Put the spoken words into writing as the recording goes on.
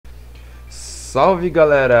Salve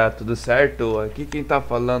galera, tudo certo? Aqui quem tá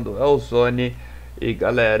falando é o Zone. E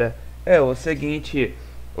galera, é o seguinte,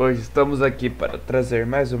 hoje estamos aqui para trazer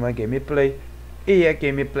mais uma gameplay. E a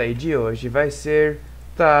gameplay de hoje vai ser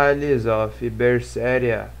Tales of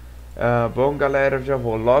Berseria. Bom galera, já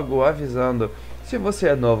vou logo avisando, se você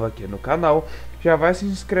é novo aqui no canal, já vai se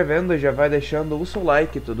inscrevendo e já vai deixando o seu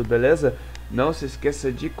like, tudo beleza? Não se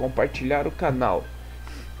esqueça de compartilhar o canal.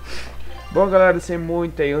 Bom galera, sem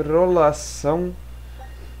muita enrolação,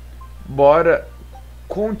 bora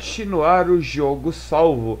continuar o jogo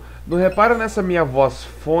salvo. Não repara nessa minha voz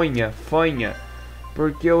fanha,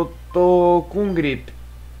 porque eu tô com gripe.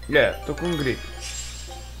 Tô com gripe.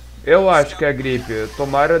 Eu acho que é gripe,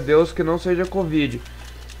 tomara a Deus que não seja Covid.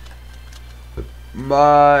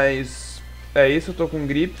 Mas é isso, eu tô com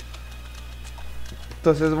gripe.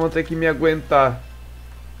 Então vocês vão ter que me aguentar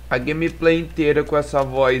a gameplay inteira com essa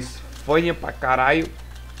voz fanha pra caralho.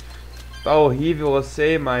 Tá horrível, eu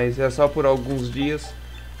sei, mas é só por alguns dias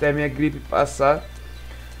até minha gripe passar.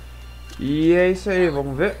 E é isso aí,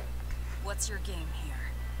 vamos ver. What's your game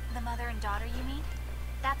here? The mother and daughter, you mean?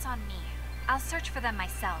 That's on me. I'll search for them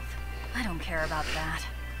myself. I don't care about that.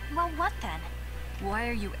 Well, what then? Why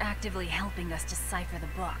are you actively helping us decipher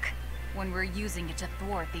the book when we're using it to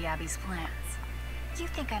thwart the Abbey's plans? You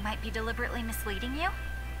think I might be deliberately misleading you?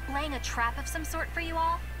 Laying a trap of some sort for you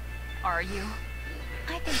all? Are you?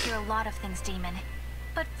 I think you're a lot of things, Demon,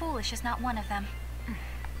 but foolish is not one of them.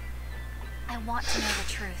 I want to know the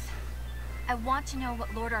truth. I want to know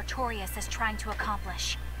what Lord Artorias is trying to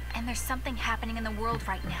accomplish. And there's something happening in the world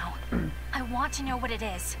right now. I want to know what it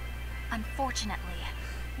is. Unfortunately,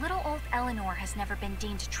 little old Eleanor has never been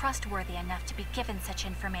deemed trustworthy enough to be given such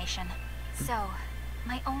information. So,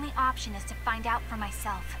 my only option is to find out for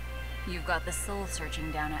myself. You've got the soul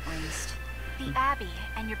searching down at least. The Abbey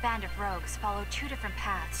and your band of rogues follow two different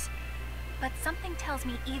paths, but something tells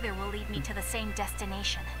me either will lead me to the same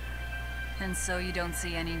destination. And so you don't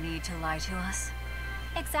see any need to lie to us?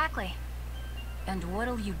 Exactly. And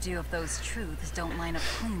what'll you do if those truths don't line up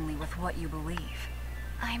cleanly with what you believe?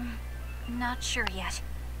 I'm not sure yet.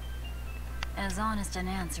 As honest an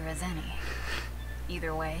answer as any.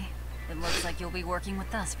 Either way, it looks like you'll be working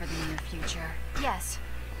with us for the near future. Yes,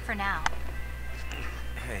 for now.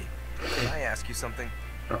 Hey, can I ask you something?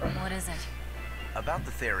 What is it? About the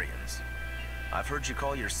Therians. I've heard you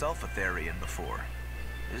call yourself a Therian before.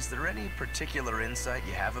 Is there any particular insight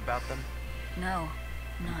you have about them? No,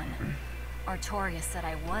 none. Artorias said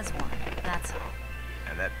I was one, that's all.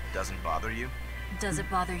 And that doesn't bother you? Does it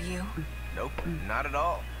bother you? Nope, not at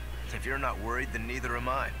all. If you're not worried, then neither am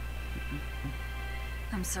I.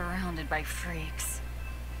 I'm surrounded by freaks.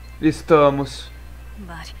 Estamos.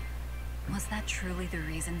 But was that truly the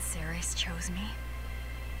reason Ceres chose me?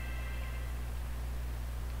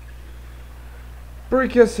 Por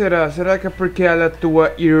que será? Será que é porque ela é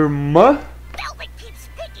tua irmã? Velvet keeps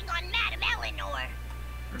picking on Madame Eleanor.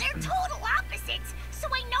 They're total opposites, so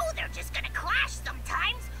I know they're just gonna clash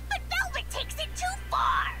sometimes, but Velvet takes it too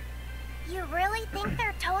far. You really think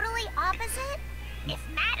they're totally opposite? If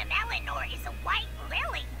Madame Eleanor is a white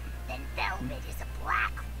lily, then Velvet is a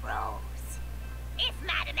black rose. If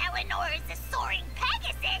Madame Eleanor is a soaring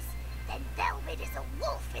Pegasus, then Velvet is a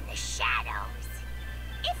wolf in the shadows.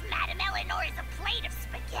 If Madame Eleanor is a plate of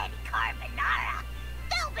spaghetti carbonara,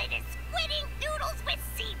 Velvet is squidding noodles with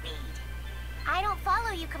seaweed. I don't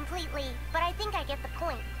follow you completely, but I think I get the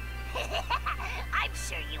point. I'm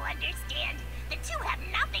sure you understand. The two have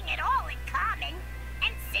nothing at all in common.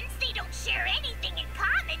 And since they don't share anything in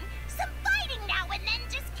common, some fighting now and then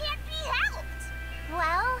just can't be helped.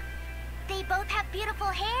 Well, they both have beautiful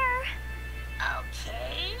hair.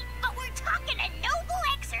 Okay, but we're talking a noble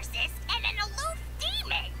exorcist and an aloof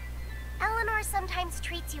demon. Eleanor sometimes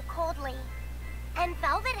treats you coldly. And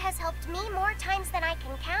Velvet has helped me more times than I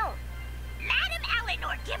can count. Madame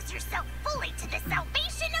Eleanor gives herself fully to the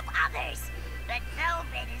salvation of others. But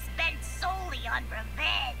Velvet is bent solely on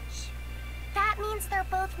revenge. That means they're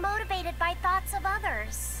both motivated by thoughts of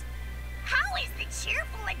others. How is the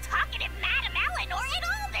cheerful and talkative Madame Eleanor at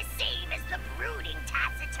all the same as the brooding,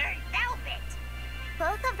 taciturn Velvet?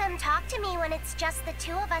 Both of them talk to me when it's just the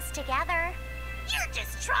two of us together. You're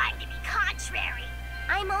just trying to be contrary.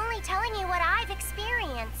 I'm only telling you what I've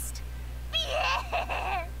experienced.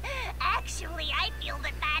 Actually, I feel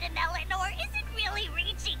that Madame Eleanor isn't really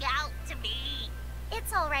reaching out to me.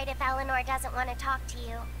 It's alright if Eleanor doesn't want to talk to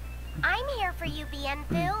you. I'm here for you,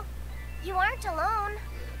 Bienfu. You aren't alone.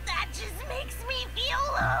 That just makes me feel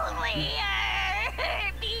lonely.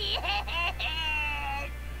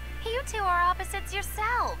 You two are opposites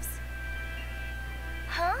yourselves.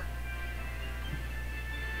 Huh?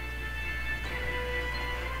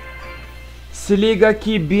 Se liga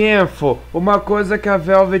aqui, Bienfo. Uma coisa que a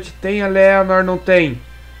Velvet tem, a Leonor não tem.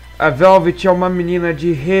 A Velvet é uma menina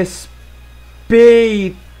de respeito.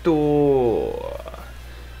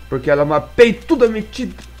 Porque ela é uma peituda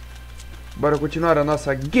metida. Bora continuar a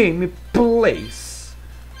nossa gameplays.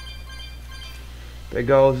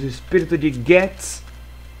 Pegar os espíritos de Gets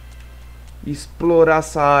e explorar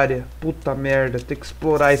essa área. Puta merda, tem que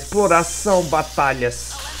explorar. Exploração,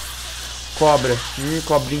 batalhas. Cobra.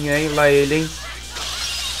 Cobrinha, hein? Lá ele, hein?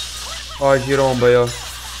 Ó a giromba aí, ó.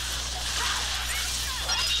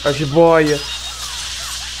 A jiboia.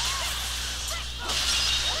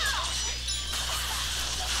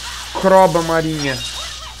 Croba marinha.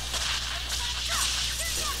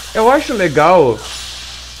 Eu acho legal.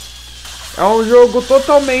 É um jogo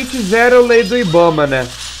totalmente zero lei do Ibama, né?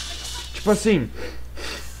 Tipo assim,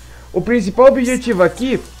 o principal objetivo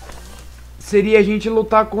aqui seria a gente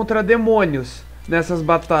lutar contra demônios nessas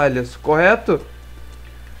batalhas, correto?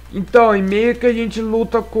 Então, em meio que a gente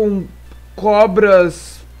luta com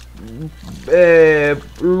cobras,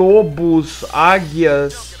 lobos,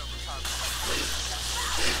 águias.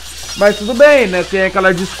 Mas tudo bem, né? Tem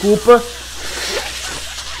aquela desculpa.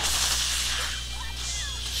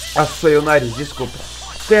 Assoi o nariz, desculpa.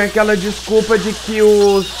 Tem aquela desculpa de que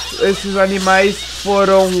esses animais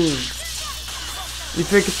foram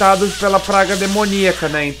infectados pela praga demoníaca,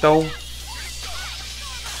 né? Então...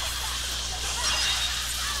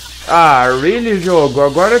 Ah, really, jogo?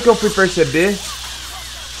 Agora que eu fui perceber...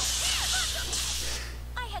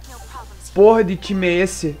 Porra de time é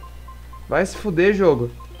esse? Vai se fuder, jogo.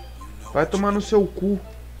 Vai tomar no seu cu,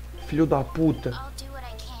 filho da puta.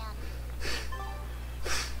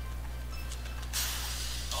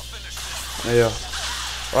 Aí, ó.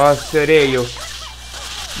 Ó, sereio.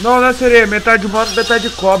 Não é sereia. Metade humano, metade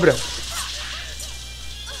cobra.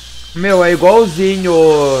 Meu, é igualzinho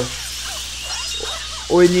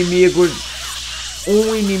o inimigo...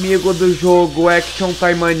 Um inimigo do jogo Action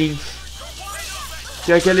Taimanin.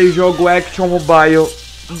 Que é aquele jogo Action Mobile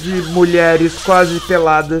de mulheres quase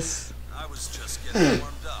peladas.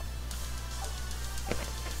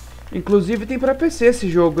 Inclusive tem pra PC esse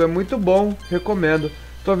jogo, é muito bom, recomendo.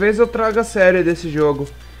 Talvez eu traga a série desse jogo.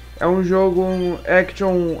 É um jogo, um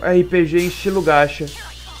action RPG em estilo gacha.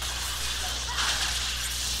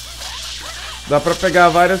 Dá pra pegar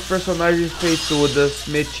várias personagens feitudas,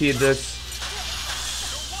 metidas.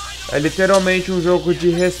 É literalmente um jogo de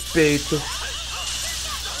respeito.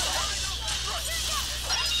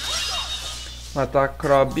 Matar a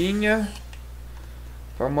Crobinha.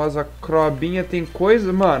 Famosa Crobinha. Tem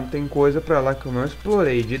coisa, mano, tem coisa pra lá que eu não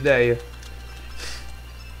explorei de ideia.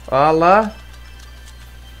 Olha lá.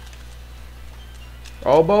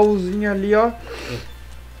 Olha o baúzinho ali, ó.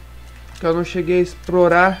 Que eu não cheguei a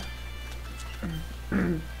explorar.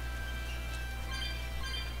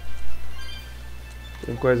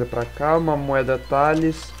 Tem coisa pra cá, uma moeda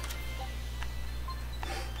Thales.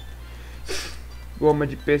 Goma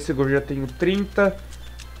de pêssego eu já tenho 30.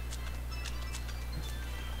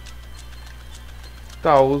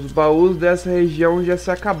 Tá, os baús dessa região já se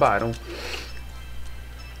acabaram.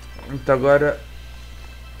 Então agora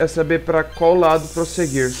é saber pra qual lado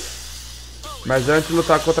prosseguir. Mas antes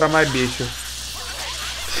lutar contra mais bicho.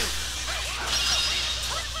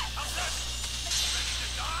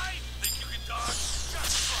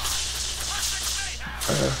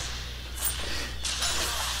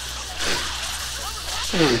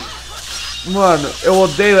 Mano, eu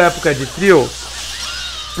odeio época de frio.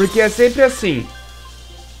 Porque é sempre assim.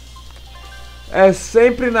 É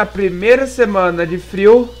sempre na primeira semana de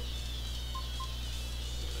frio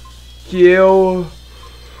que eu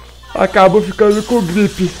acabo ficando com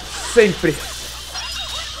gripe. Sempre.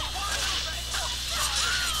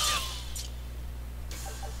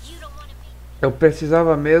 Eu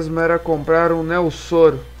precisava mesmo era comprar um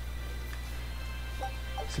Neossoro.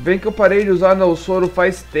 Se bem que eu parei de usar Neossoro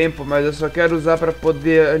faz tempo, mas eu só quero usar para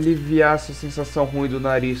poder aliviar essa sensação ruim do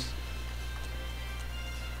nariz.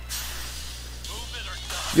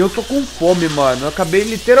 E eu tô com fome, mano. Eu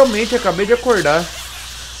literalmente acabei de acordar.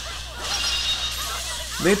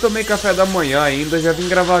 Nem tomei café da manhã ainda, já vim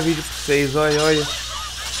gravar vídeo pra vocês, olha, olha.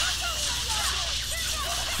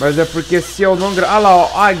 Mas é porque se eu não gravar... Ah lá,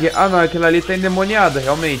 ó, águia. Ah não, aquela ali tá endemoniada,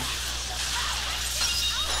 realmente.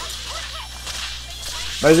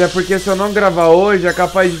 Mas é porque se eu não gravar hoje, é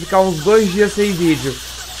capaz de ficar uns 2 dias sem vídeo.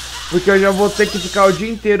 Porque eu já vou ter que ficar o dia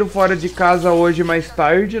inteiro fora de casa hoje mais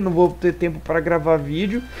tarde. Não vou ter tempo para gravar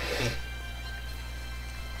vídeo.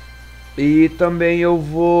 E também eu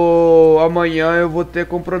vou... Amanhã eu vou ter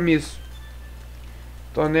compromisso.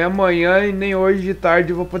 Então nem amanhã e nem hoje de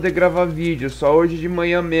tarde eu vou poder gravar vídeo. Só hoje de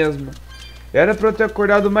manhã mesmo. Era pra eu ter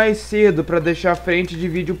acordado mais cedo pra deixar a frente de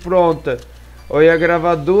vídeo pronta. Eu ia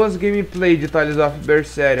gravar 2 gameplay de Tales of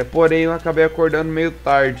Berseria, porém eu acabei acordando meio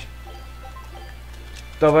tarde.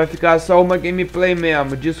 Então vai ficar só uma gameplay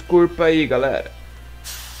mesmo, desculpa aí galera.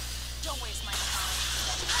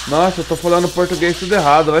 Nossa, eu tô falando português tudo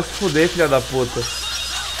errado, vai se fuder filha da puta.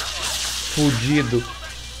 Fudido.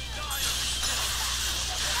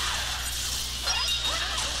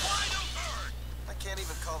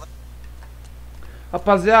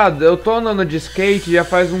 Rapaziada, eu tô andando de skate já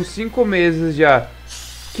faz uns 5 meses já.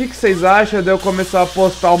 O que vocês acham de eu começar a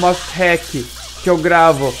postar umas hack que eu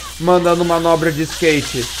gravo mandando manobra de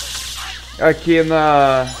skate aqui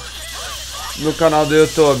no canal do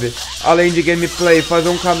YouTube? Além de gameplay, fazer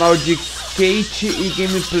um canal de skate e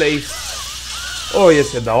gameplay. Oh, ia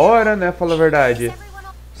ser da hora, né? Fala a verdade.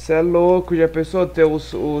 Cê é louco, já pensou ter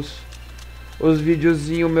os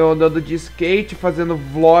videozinhos meu andando de skate, fazendo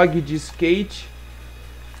vlog de skate?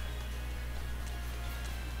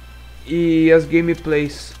 E as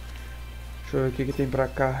gameplays. Deixa eu ver o que tem pra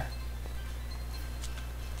cá.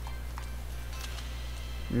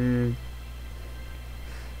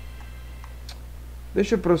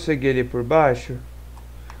 Deixa eu prosseguir ali por baixo.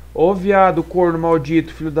 Ô viado, corno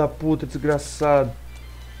maldito, filho da puta, desgraçado.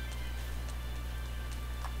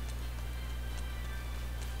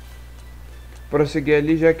 Prosseguir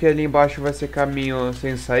ali, já que ali embaixo vai ser caminho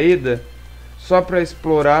sem saída. Só pra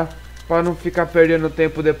explorar, pra não ficar perdendo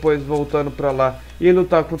tempo depois voltando pra lá. E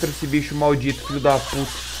lutar contra esse bicho maldito, filho da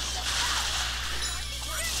puta.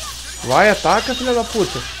 Vai, ataca, filho da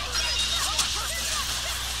puta.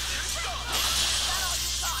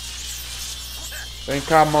 Vem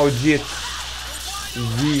cá, maldito.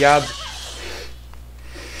 Viado.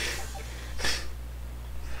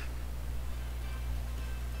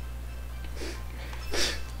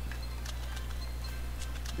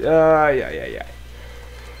 Ai, ai, ai, ai.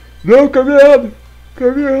 Não, caminhando.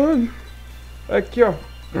 Caminhando. Aqui, ó.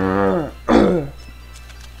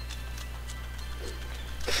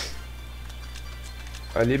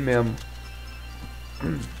 Ali mesmo.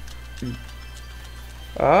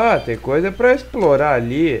 Ah, tem coisa pra explorar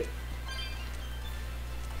ali.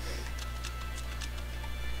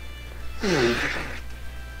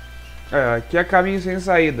 É, aqui é caminho sem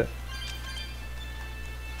saída.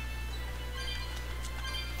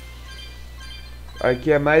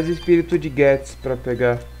 Aqui é mais espírito de Gets pra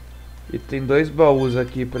pegar. E tem 2 baús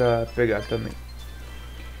aqui pra pegar também.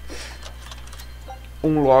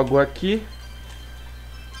 Um logo aqui.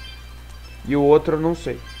 E o outro eu não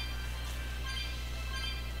sei.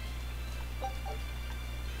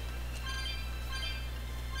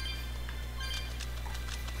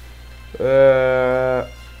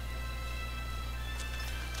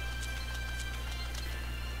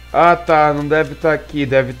 Ah tá, não deve estar aqui,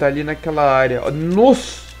 deve estar ali naquela área.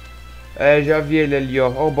 Nossa! É, já vi ele ali, ó.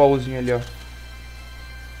 Ó o baúzinho ali, ó.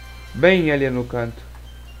 Bem ali no canto.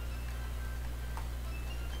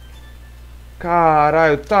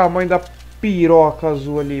 Caralho, o tamanho da piroca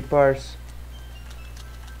azul ali, parça.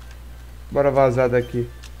 Bora vazar daqui.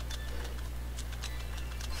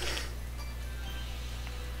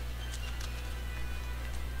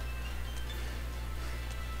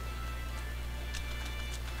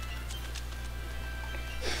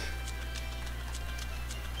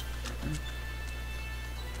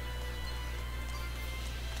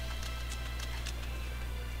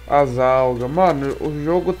 As algas. Mano, o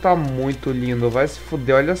jogo tá muito lindo. Vai se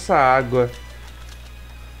fuder. Olha essa água.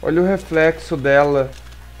 Olha o reflexo dela.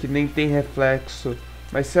 Que nem tem reflexo.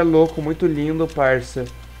 Mas cê é louco. Muito lindo, parça.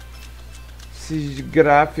 Esses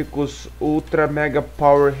gráficos ultra mega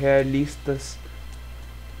power realistas.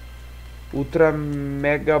 Ultra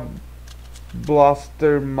mega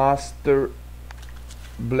blaster master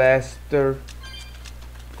blaster.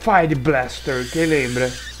 Fire Blaster. Quem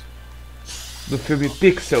lembra? Do filme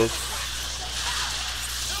Pixels.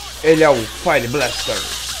 Ele é o Fire Blaster.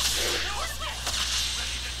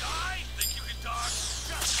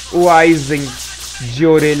 O Aizen de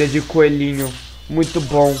orelha de coelhinho. Muito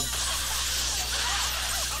bom.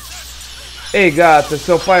 Ei gata,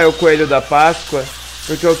 seu pai é o coelho da Páscoa?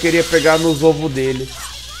 Porque eu queria pegar nos ovos dele.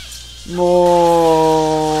 Nossa,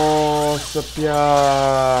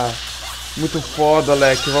 piá. Muito foda,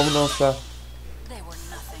 Alec. Vamos dançar.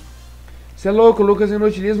 Cê é louco, o Lucas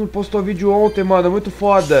Inutilismo postou vídeo ontem, mano, muito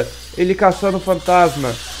foda. Ele caçando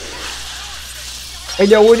fantasma.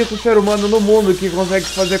 Ele é o único ser humano no mundo que consegue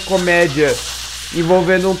fazer comédia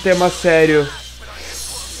envolvendo um tema sério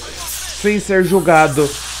sem ser julgado.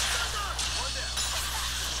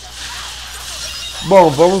 Bom,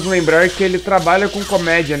 vamos lembrar que ele trabalha com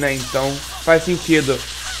comédia, né? Então faz sentido.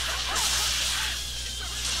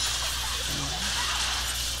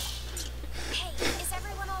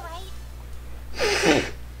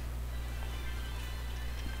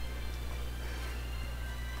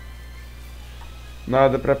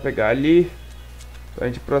 Nada pra pegar ali. Então a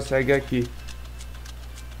gente prossegue aqui.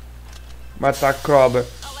 Matar a cobra.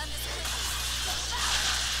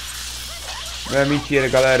 Não é mentira,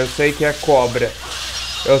 galera. Eu sei que é cobra.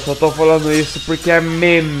 Eu só tô falando isso porque é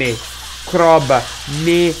meme. Croba.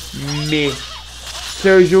 Meme.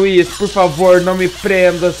 Seu juiz, por favor, não me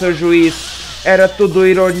prenda, seu juiz. Era tudo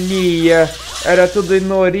ironia. Era tudo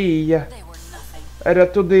inoria. Era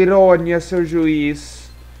tudo irônia, seu juiz.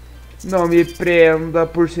 Não me prenda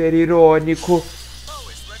por ser irônico.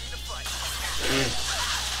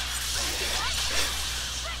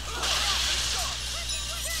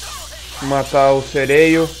 Matar o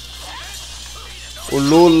sereio. O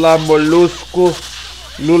Lula molusco.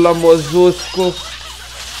 Lula mosusco.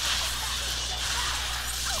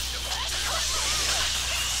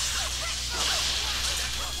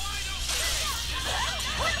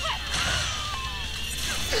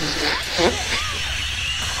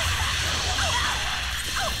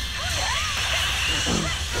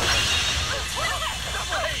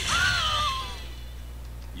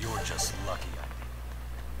 You're just lucky.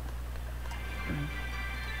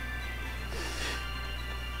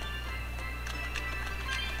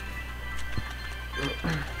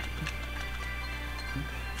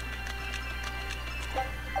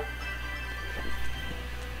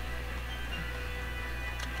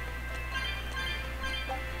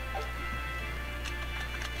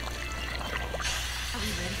 Are we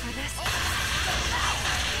ready for this?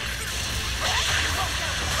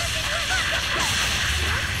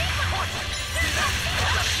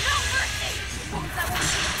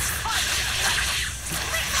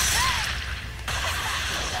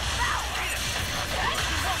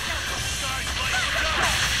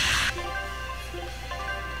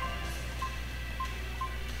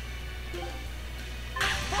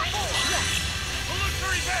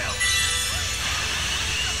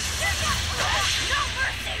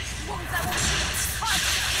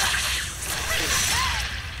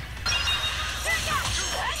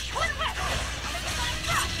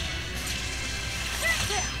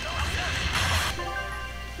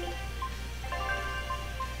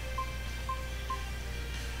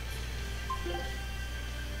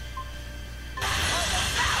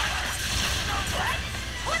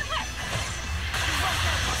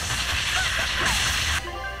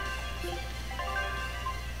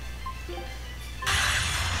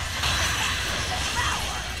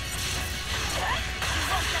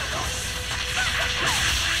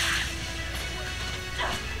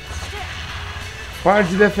 Para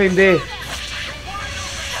de defender.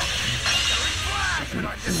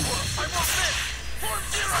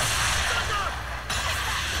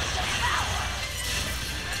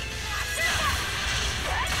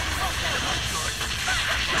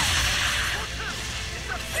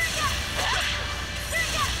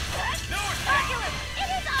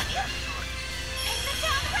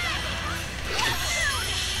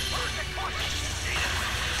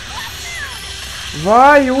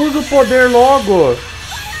 Vai, usa o poder logo.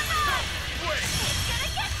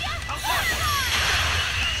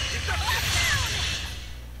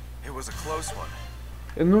 It was a close one.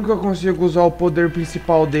 Eu nunca consigo usar o poder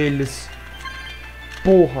principal deles.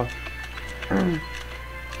 Porra.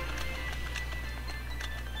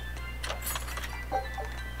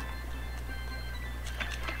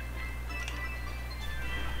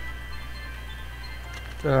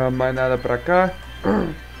 Mais nada pra cá.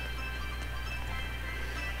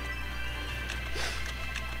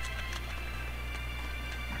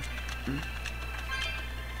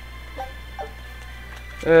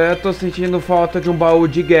 Tô sentindo falta de um baú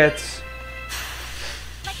de Gets.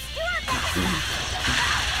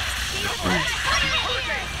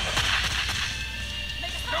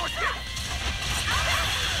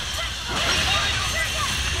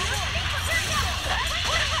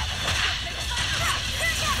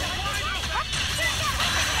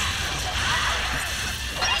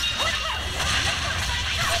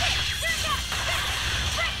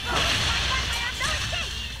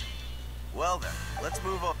 Well then, let's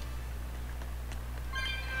move on.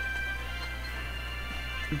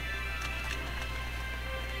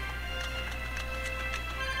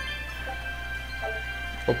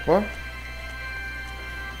 Opa.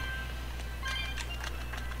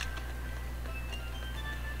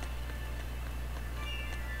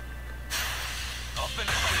 I'll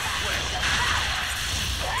finish this quick.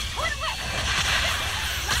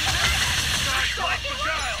 Starts like the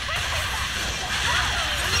guile.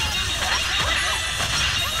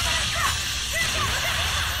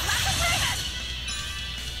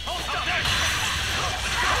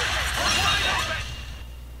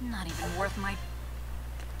 Not even worth my...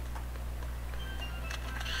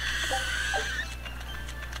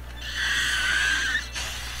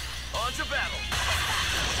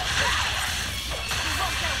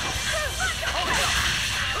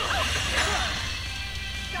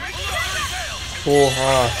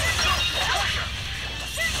 Porra.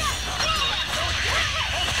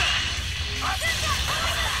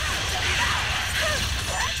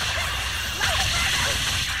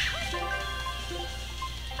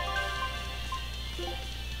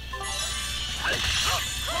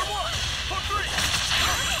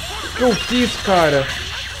 O que eu fiz, cara?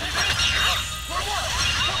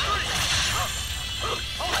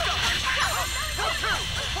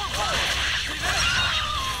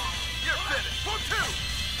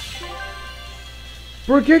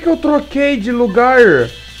 Por que eu troquei de lugar?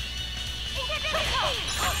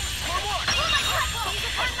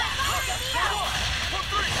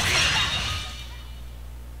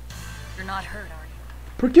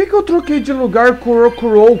 Por que eu troquei de lugar com o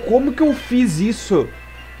Rock'n'Roll? Como que eu fiz isso?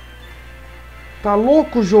 Tá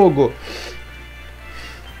louco o jogo?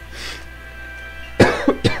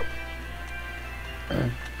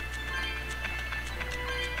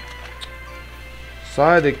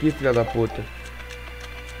 Sai daqui, filha da puta.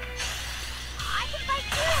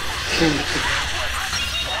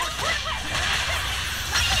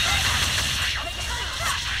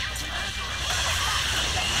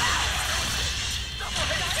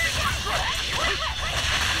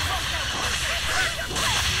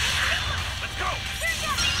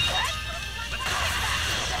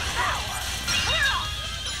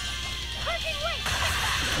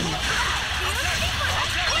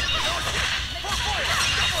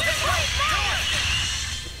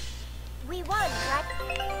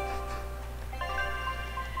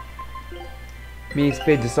 Minha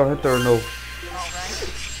expedição retornou.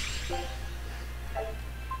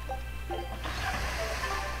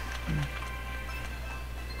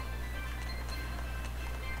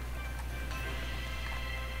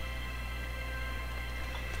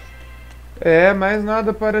 É, mais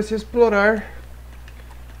nada para se explorar.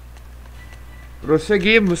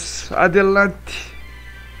 Prosseguimos. Adelante.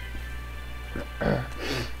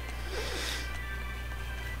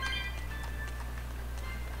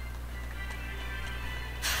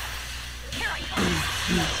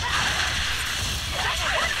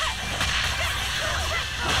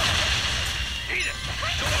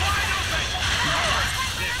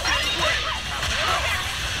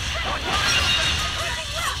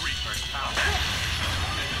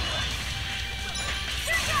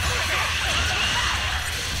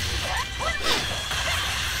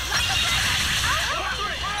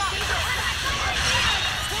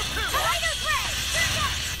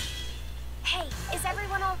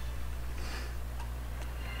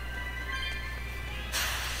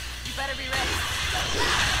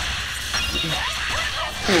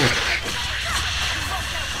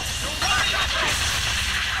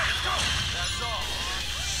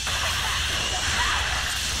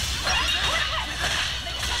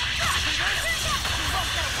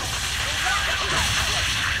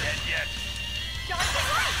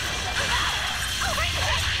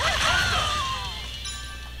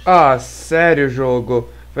 Ah, sério,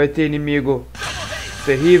 jogo? Vai ter inimigo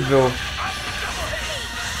terrível?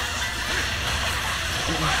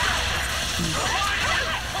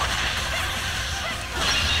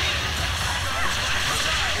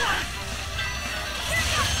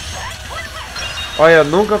 Olha, eu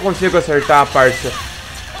nunca consigo acertar a parça.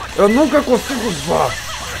 Eu nunca consigo usar.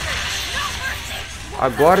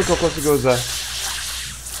 Agora que eu consegui usar.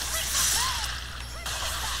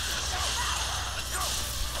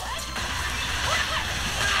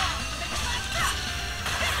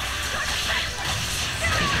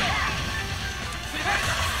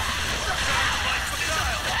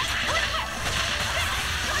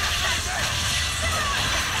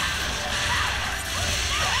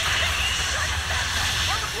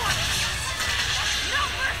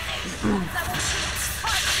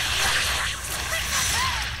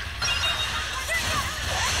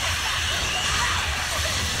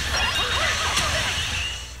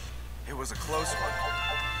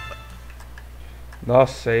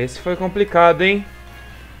 Nossa, esse foi complicado, hein?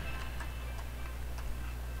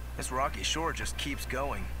 This rocky shore just keeps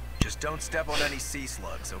going. Just don't step on any sea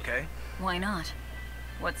slugs, okay? Why not?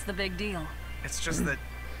 What's the big deal? It's just that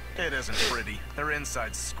it isn't pretty. Their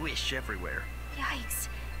insides squish everywhere. Yikes.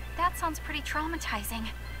 That sounds pretty traumatizing.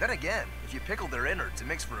 Then again, if you pickle their innards, it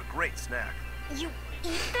makes for a great snack. You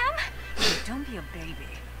eat them? Don't be a baby.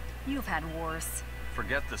 You've had worse.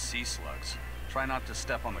 Forget the sea slugs. Try not to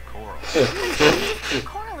step on the coral.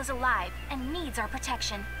 Coral is alive and needs our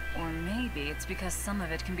protection. Or maybe it's because some of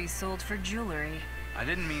it can be sold for jewelry. I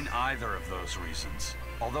didn't mean either of those reasons.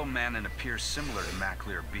 Although Manon appears similar to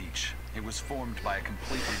Maclear Beach, it was formed by a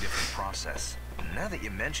completely different process. Now that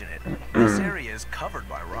you mention it, this area is covered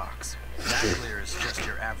by rocks. Maclear is just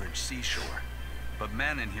your average seashore. but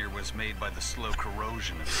man in here was made by the slow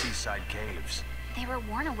corrosion of seaside caves. They were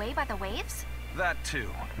worn away by the waves? That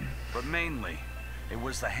too, but mainly, it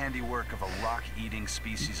was the handiwork of a rock-eating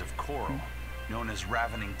species of coral, known as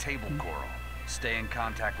ravening table coral. Stay in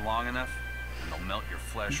contact long enough, and they'll melt your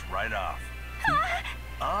flesh right off.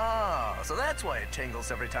 Ah, so that's why it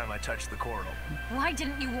tingles every time I touch the coral. Why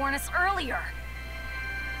didn't you warn us earlier?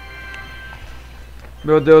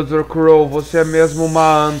 Meu Deus, Crow, você é mesmo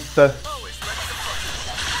uma anta.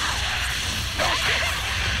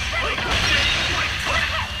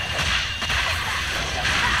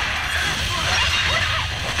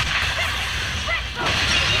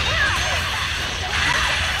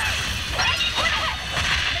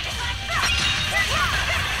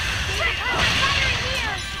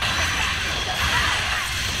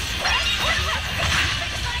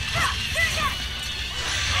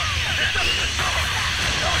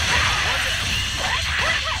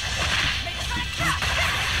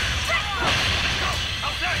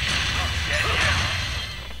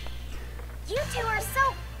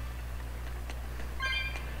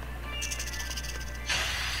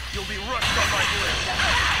 You'll be rushed on my blade.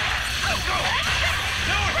 Let's go!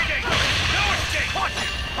 No escape! No escape! Watch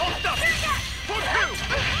it! Hold up! Push through!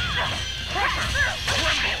 Pressure!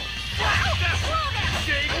 Tremble! Step!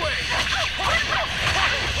 Gave way!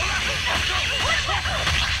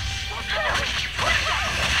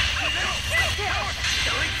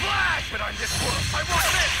 Killing flash! But I'm this close! I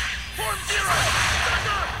won't miss! Form zero!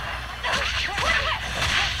 Thunder!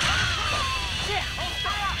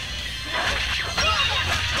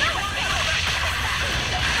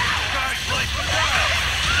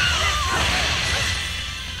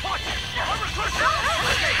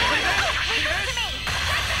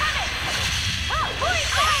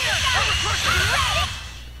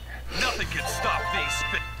 Nothing can stop these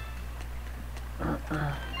spit.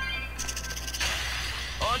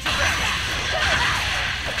 On to battle!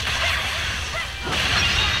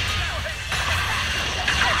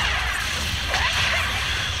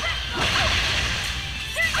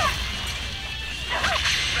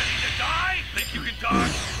 Ready to die? Think you can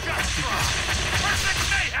dodge? Just try. Perfect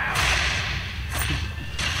mayhem!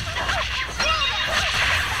 You're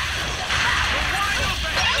wide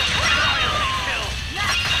open! Entirely killed!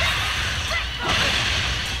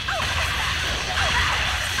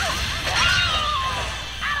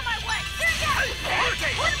 Out of my way!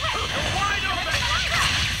 Okay, you're wide open!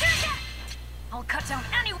 I'll cut down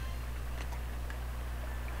any...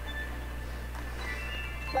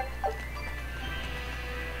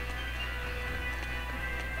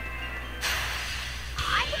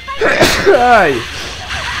 Ai!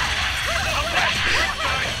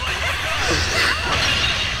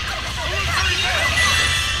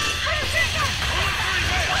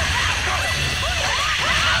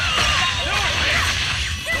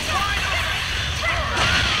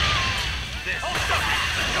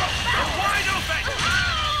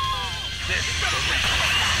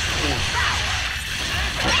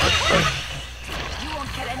 You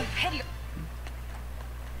won't get any pity.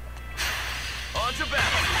 On to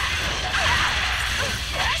battle!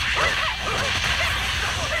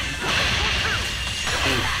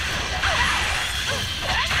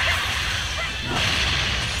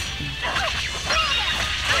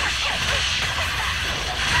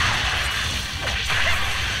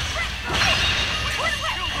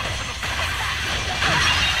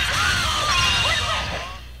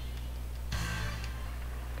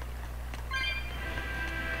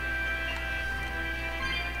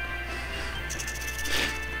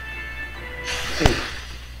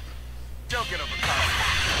 Don't get overcome.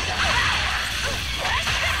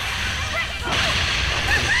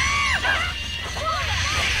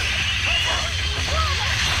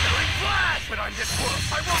 Killing flash! But I'm this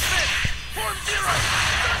close! I won't miss! Form zero!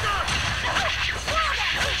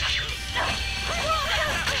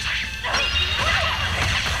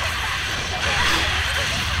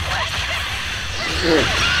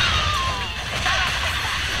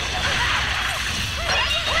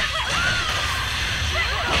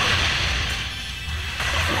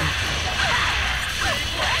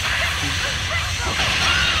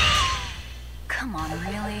 Come on,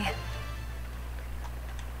 really?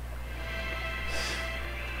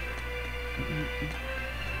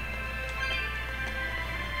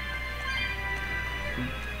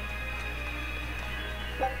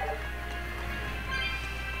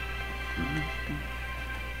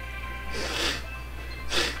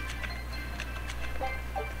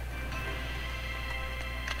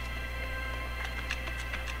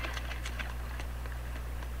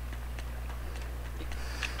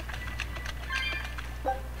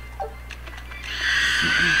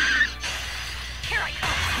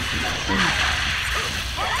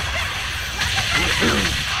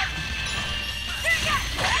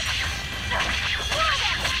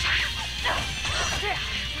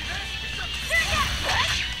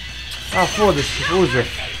 Ah, foda-se, usa.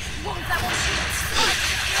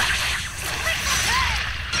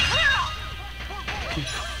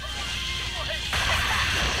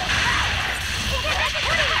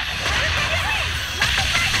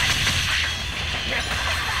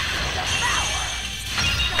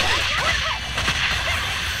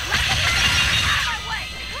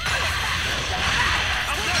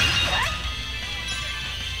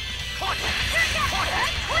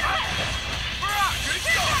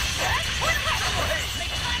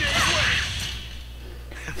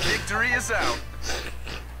 Victory is out.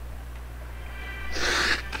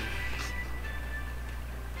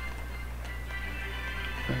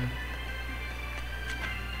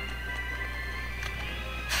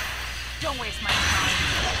 Don't waste my time.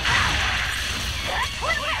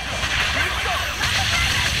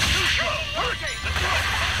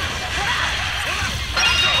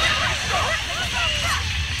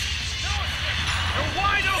 You're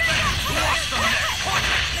wide open! Who wants them next?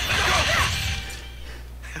 Let's go!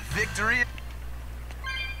 Victory.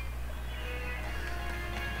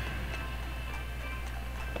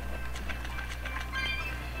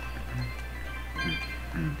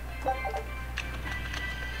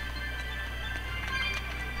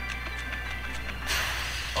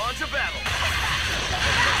 On to battle!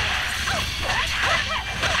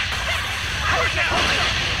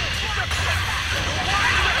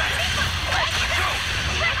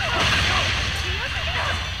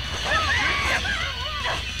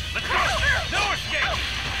 Let's go! No escape!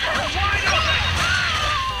 We're wide open!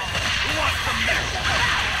 Who wants them next?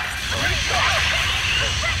 Let's go!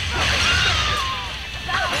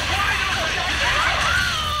 We're wide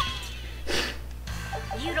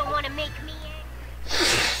open! You don't want to make me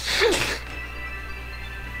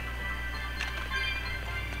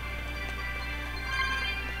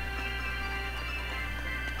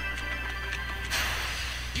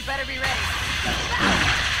You better be ready.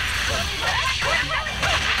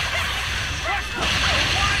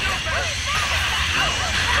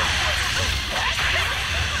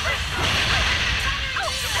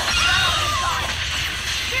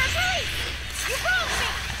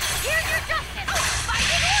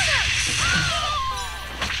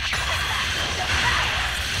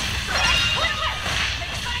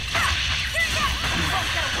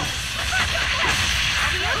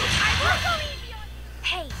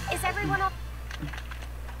 Hey, is everyone up?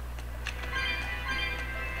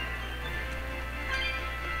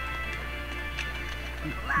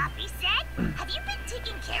 Floppy said, have you been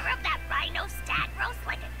taking care of that rhino stag roast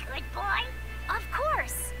like a good boy? Of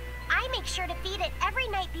course. I make sure to feed it every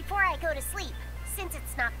night before I go to sleep, since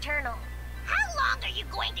it's nocturnal. How long are you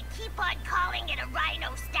going to keep on calling it a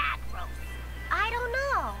rhino stag roast? I don't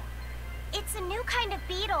know. It's a new kind of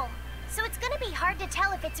beetle, so it's gonna be hard to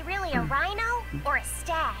tell if it's really a rhino or a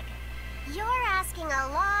stag. You're asking a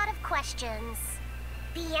lot of questions.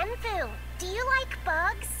 Bienfu, do you like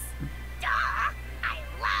bugs? Duh! I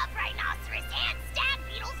love rhinoceros and stag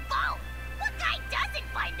beetles both! What guy doesn't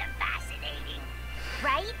find them fascinating?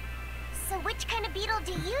 Right? So which kind of beetle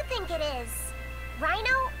do you think it is?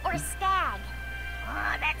 Rhino or stag?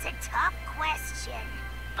 Oh, that's a tough question.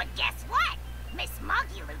 But guess what? Miss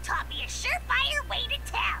Mogulu taught me a surefire way to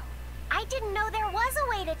tell. I didn't know there was a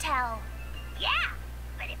way to tell. Yeah,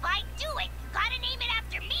 but if I do it, you gotta name it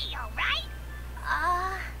after me, alright?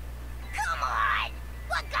 Come on!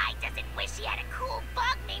 What guy doesn't wish he had a cool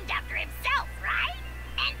bug named after himself, right?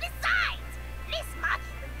 And besides, Miss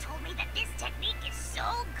Mogulu told me that this technique is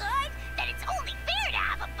so good that it's only fair to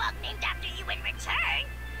have a bug named after you in return.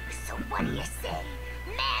 So what do you say?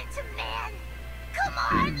 Man to man? Come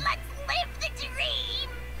on, let's live the dream!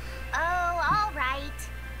 Oh, all right.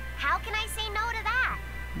 How can I say no to that?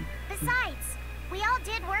 Besides, we all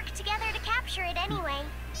did work together to capture it anyway.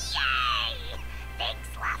 Yay! Thanks,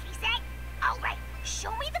 Laffy-Set. All right,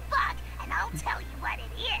 show me the bug, and I'll tell you what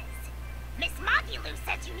it is. Miss Mogulu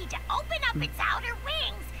says you need to open up its outer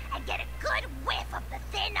wings and get a good whiff of the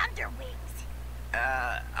thin underwings.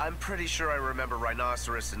 I'm pretty sure I remember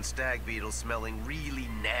rhinoceros and stag beetles smelling really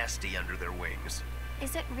nasty under their wings.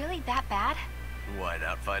 Is it really that bad? Why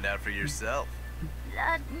not find out for yourself?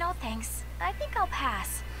 No thanks. I think I'll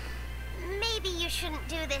pass. Maybe you shouldn't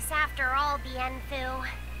do this after all, Bienfu.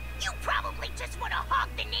 You probably just want to hog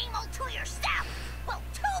the name all to yourself. Well,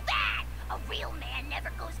 too bad. A real man never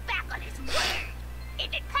goes back on his word.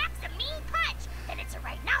 If it packs a mean punch, then it's a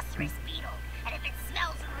rhinoceros beetle. And if it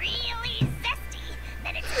smells really zesty,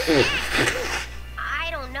 then it's a stag. I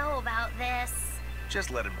don't know about this. Just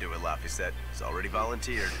let him do it, Laffy-Set. He's already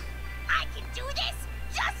volunteered. I can do this?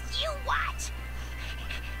 Just you watch.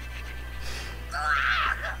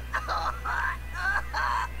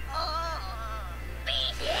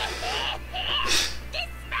 This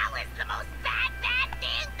smell is the most bad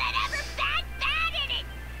thing that ever bad in it.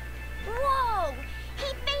 Whoa! He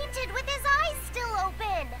fainted with his eyes still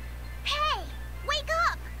open. Hey, wake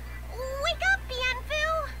up! Wake up, Bienfu!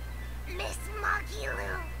 Miss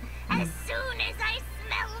Magilu, as soon as I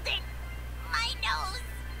smelled it, my nose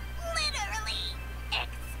literally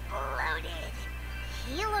exploded.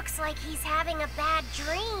 He looks like he's having a bad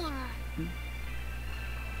dream.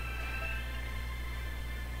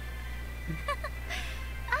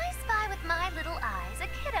 I spy with my little eyes a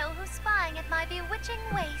kiddo who's spying at my bewitching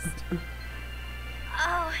waist.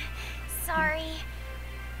 Oh, sorry.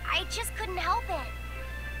 I just couldn't help it.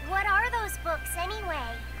 What are those books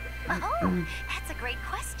anyway? Oh, that's a great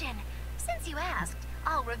question. Since you asked,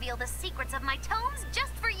 I'll reveal the secrets of my tomes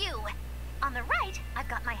just for you. On the right, I've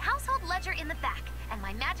got my household ledger in the back, and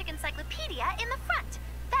my magic encyclopedia in the front.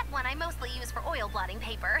 That one I mostly use for oil blotting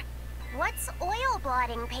paper. What's oil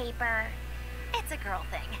blotting paper? It's a girl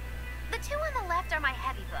thing. The two on the left are my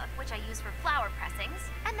heavy book, which I use for flower pressings,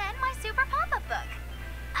 and then my super pop-up book.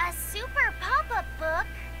 A super pop-up book?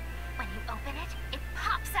 When you open it, it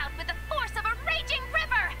pops out with the force of a raging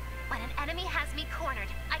river! When an enemy has me cornered,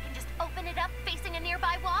 I can just open it up facing a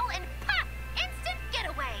nearby wall and pop! Instant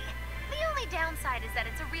getaway! The only downside is that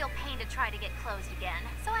it's a real pain to try to get closed again,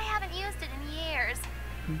 so I haven't used it in years.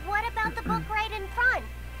 What about the book right in front?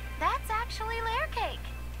 That's actually layer cake.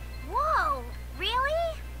 Whoa,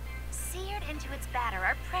 really? Seared into its batter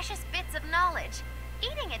are precious bits of knowledge.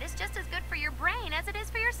 Eating it is just as good for your brain as it is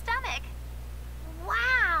for your stomach.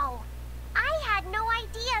 Wow! I had no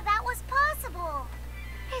idea that was possible.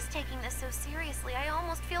 He's taking this so seriously, I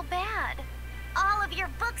almost feel bad. All of your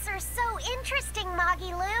books are so interesting,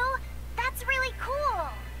 Magilu. That's really cool.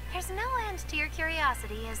 There's no end to your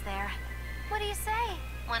curiosity, is there? What do you say?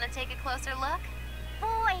 Want to take a closer look?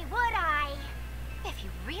 Boy, would I. If you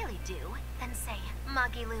really do, then say,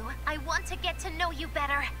 Magilu, I want to get to know you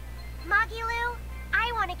better. Magilu,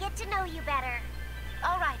 I want to get to know you better.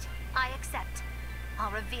 All right, I accept.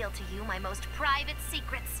 I'll reveal to you my most private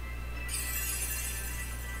secrets.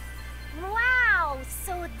 Wow,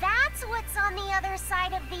 so that's what's on the other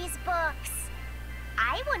side of these books.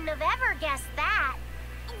 I wouldn't have ever guessed that.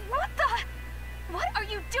 What are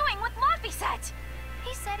you doing with Montbiset?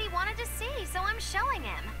 He said he wanted to see, so I'm showing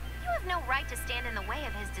him. You have no right to stand in the way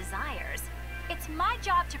of his desires. It's my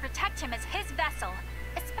job to protect him as his vessel,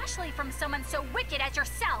 especially from someone so wicked as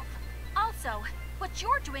yourself. Also, what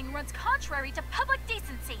you're doing runs contrary to public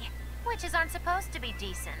decency. Witches aren't supposed to be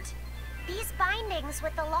decent. These bindings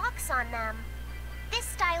with the locks on them. This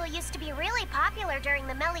style used to be really popular during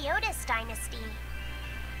the Meliodas dynasty.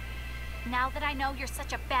 Now that I know you're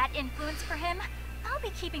such a bad influence for him, I'll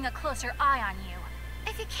be keeping a closer eye on you.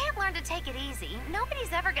 If you can't learn to take it easy,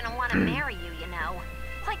 nobody's ever gonna want to marry you, you know.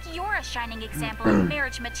 Like you're a shining example of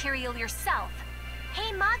marriage material yourself.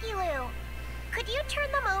 Hey, Magilu, could you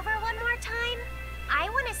turn them over one more time? I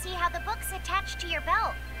want to see how the book's attached to your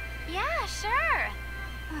belt. Yeah, sure.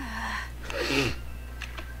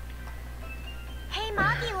 Hey,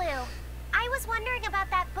 Magilu, I was wondering about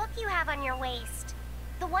that book you have on your waist.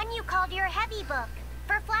 The one you called your heavy book,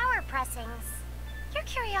 for flower pressings. Your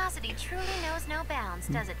curiosity truly knows no bounds,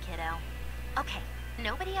 does it, kiddo? Okay,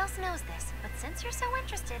 nobody else knows this, but since you're so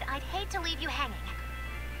interested, I'd hate to leave you hanging.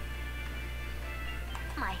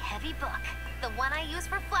 My heavy book, the one I use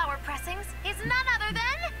for flower pressings, is none other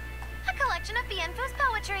than a collection of Bienfu's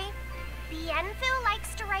poetry. Bienfu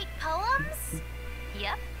likes to write poems?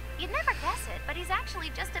 Yep, you'd never guess it, but he's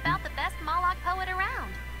actually just about the best Moloch poet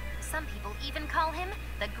around. Some people even call him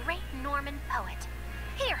the Great Norman Poet.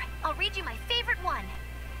 Here, I'll read you my favorite one.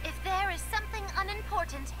 If there is something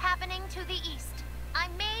unimportant happening to the east,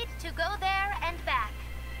 I'm made to go there and back.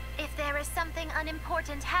 If there is something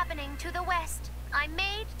unimportant happening to the west, I'm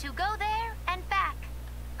made to go there and back.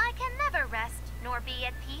 I can never rest nor be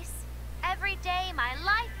at peace. Every day my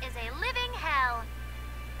life is a living hell.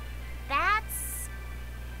 That's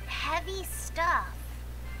heavy stuff.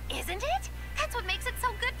 Isn't it? That's what makes it so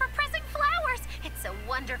good for pressing flowers. It's so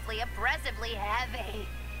wonderfully oppressively heavy.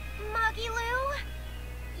 Magilu,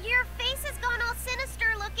 your face has gone all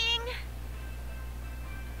sinister looking.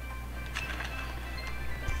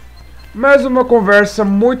 Mais uma conversa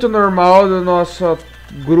muito normal do nosso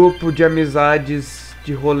grupo de amizades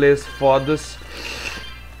de rolês fodas.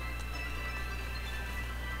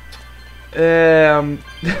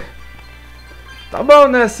 Tá bom,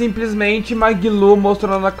 né? Simplesmente Magilu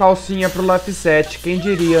mostrando a calcinha pro Laphicet. Quem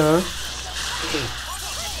diria, hã?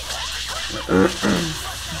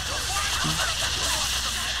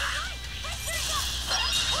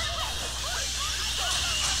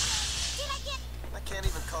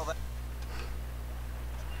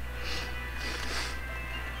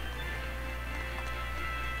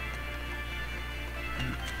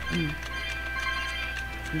 Always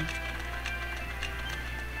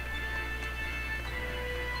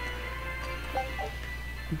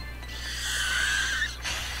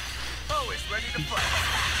ready to fight.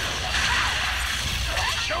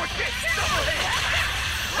 Show it, kid! Double hit!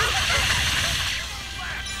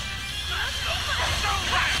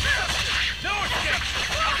 No escape!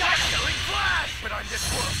 I'm not killing flash! But I'm this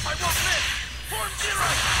world. I won't miss! Form zero!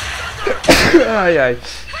 Ai, ai.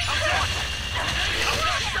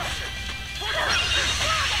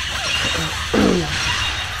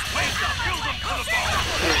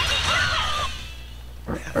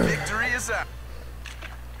 Victory is out.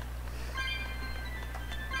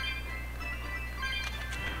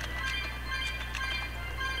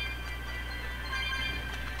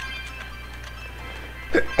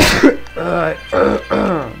 Ai.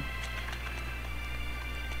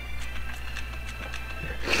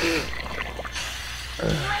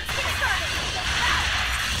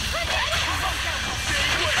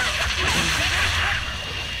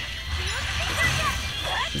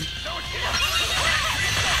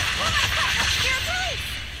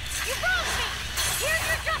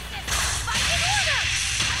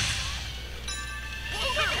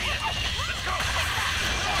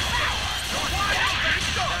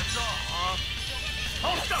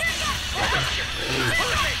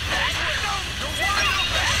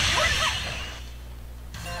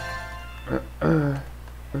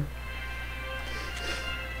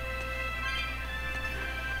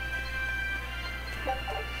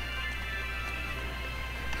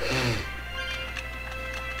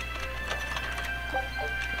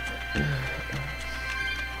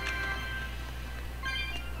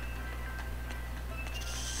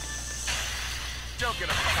 Don't get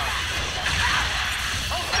up the top.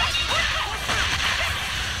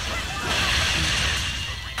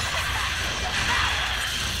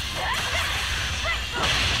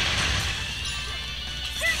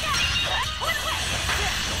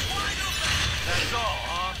 That's all,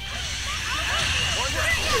 huh? One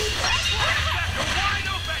way. You're wide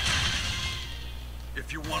open! If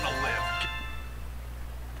you want to live,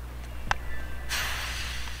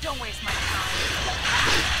 Don't waste my time.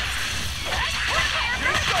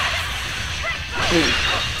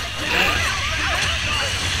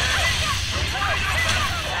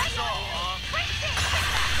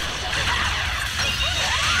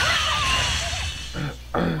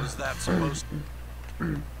 was that supposed to...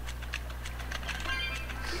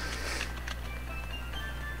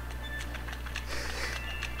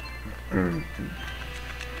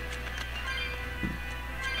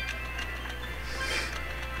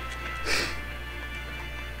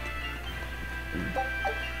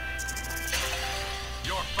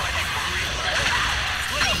 You're fighting for reason.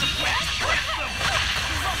 Flip the switch! Trip them!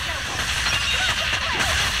 You won't get away!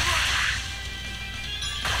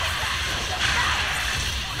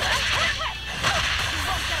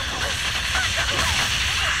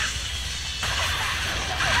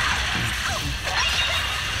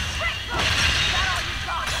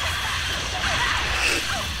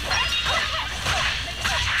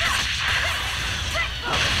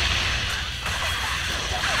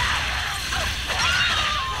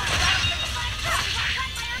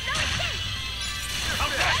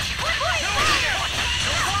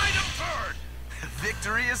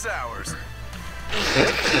 Victory is ours.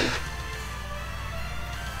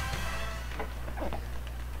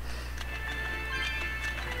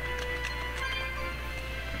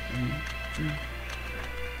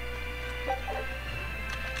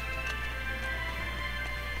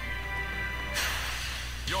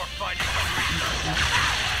 You're fighting for reason.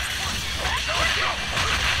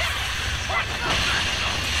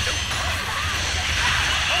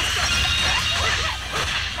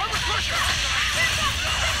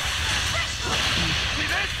 See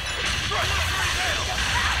this? Thrust!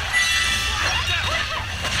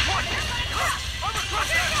 Watch it! I'm a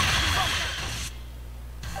thrust!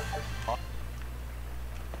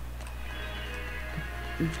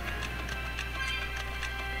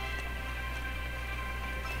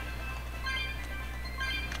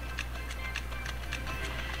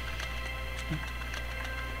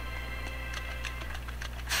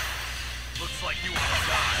 Looks like you want to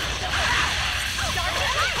die.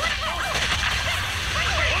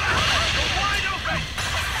 You're wide open!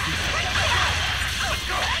 Let's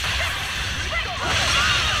go!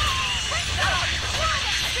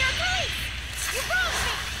 You wronged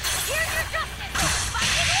me! Here's your justice!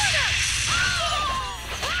 Fight in order!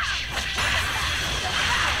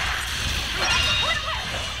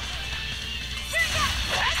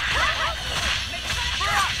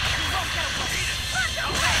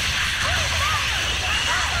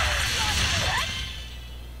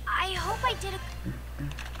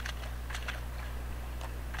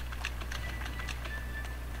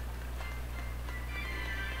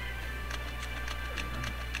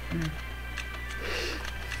 On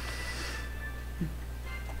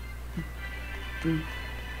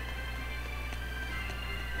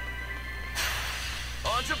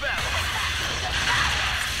to battle.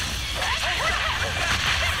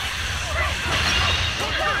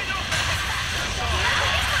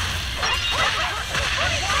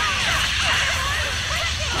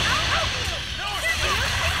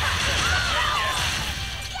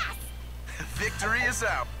 Victory is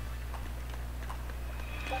out.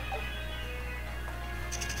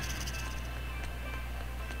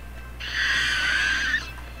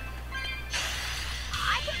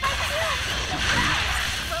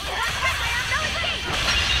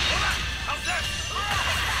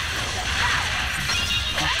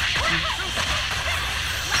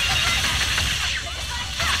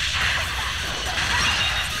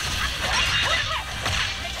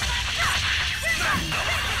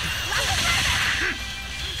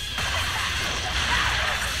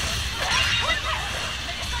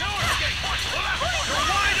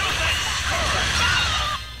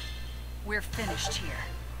 We're finished here.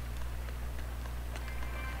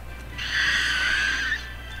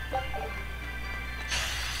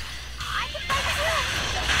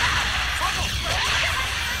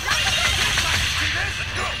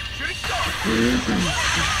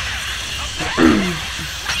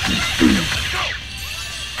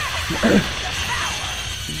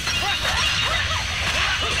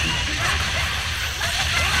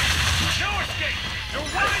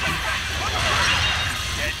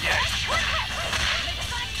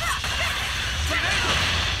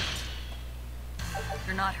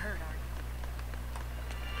 You're not hurt, are you?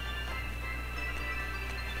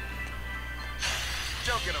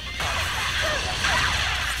 Don't get overcome.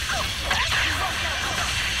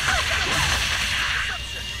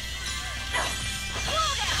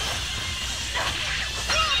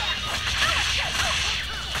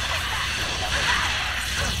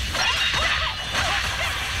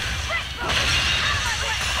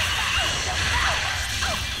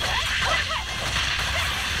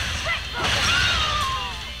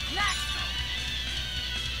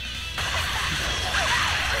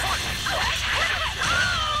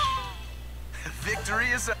 Victory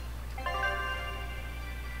is out.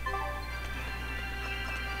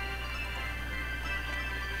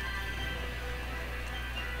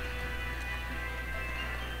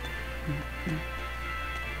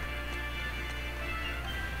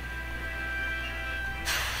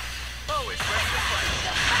 Always ready to fight.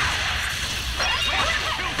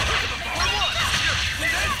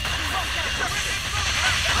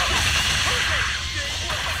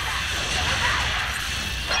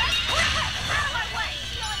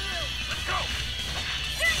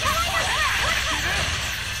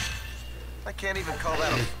 I can't even call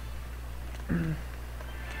that a...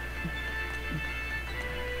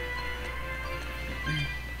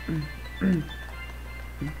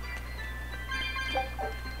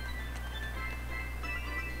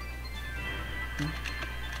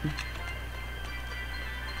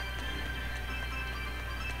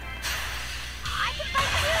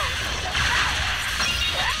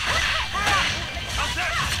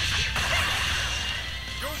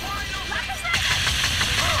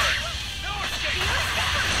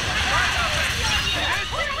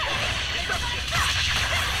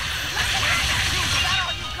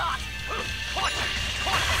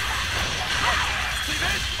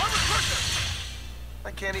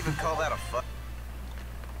 I can't even call that a fight.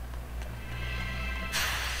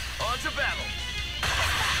 On to battle.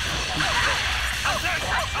 How's that?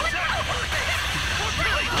 How's that?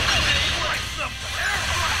 Really? Like something. Air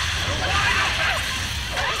thrust. You're wide open.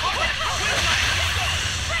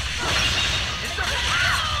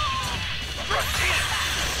 Eat it.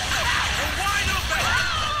 You're wide open.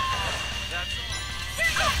 That's all.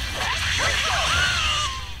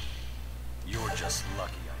 You're just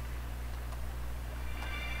lucky.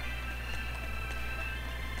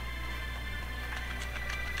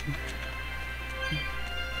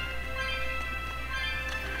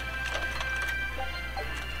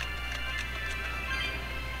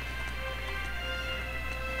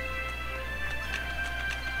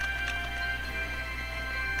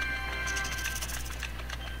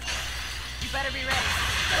 You better be ready.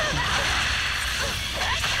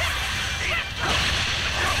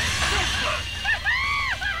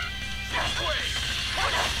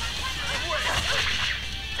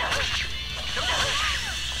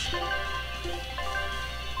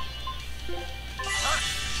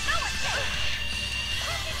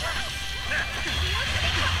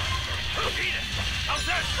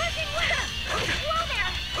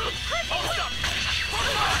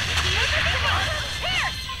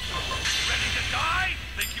 Ready to die?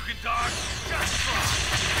 Think you dog. Just try.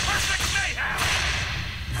 Perfect mayhem.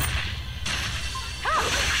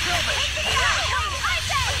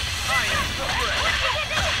 I am the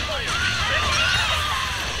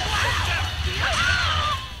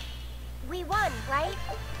We won, right?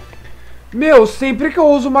 Meu, sempre que eu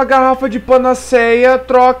uso uma garrafa de panaceia,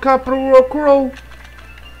 troca pro Rockroll.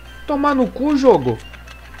 Tomar no cu, jogo.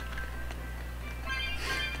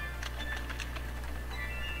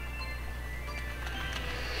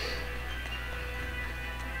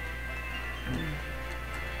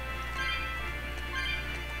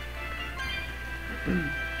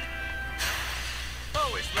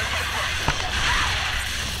 Always ready to fight.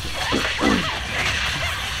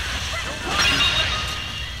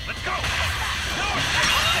 Let's go.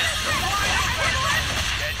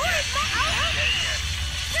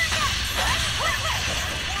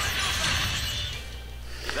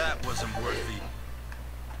 That wasn't worthy.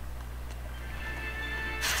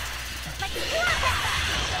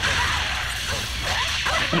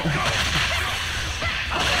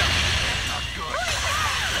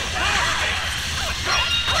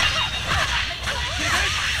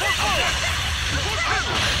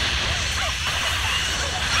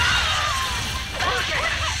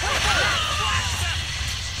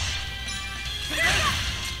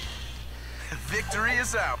 Victory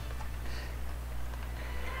is out.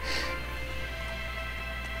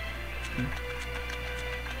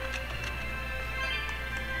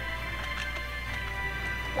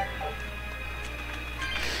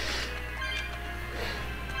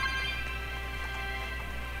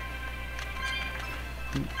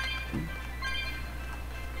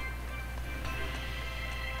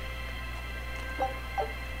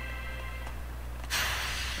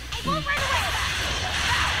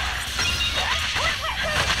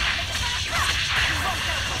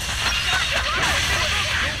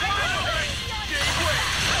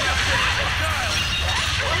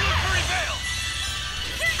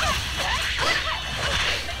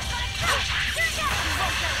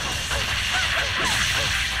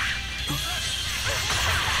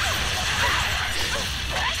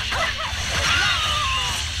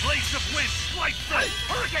 Blaze of wind, slice through.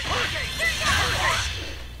 Hurricane.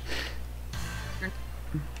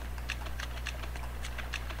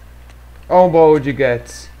 Ó um baú de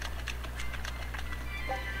Gats.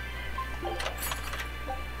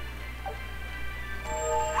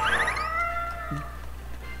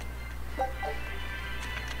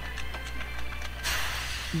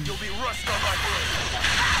 You'll be rust on my blade.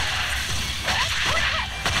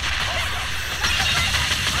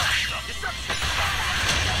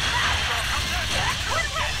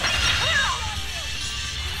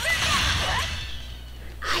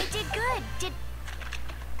 I did good. Did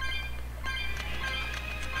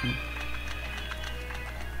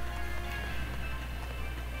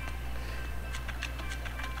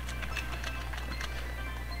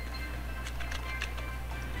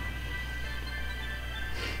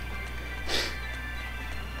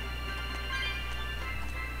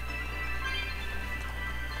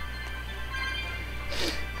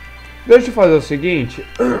Deixa eu fazer o seguinte.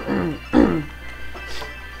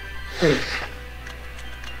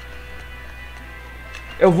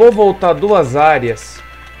 Eu vou voltar duas áreas.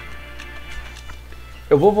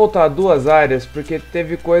 Eu vou voltar duas áreas porque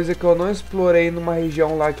teve coisa que eu não explorei numa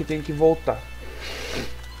região lá que tem que voltar.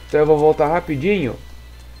 Então eu vou voltar rapidinho.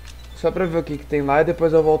 Só pra ver o que tem lá e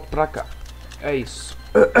depois eu volto pra cá. É isso.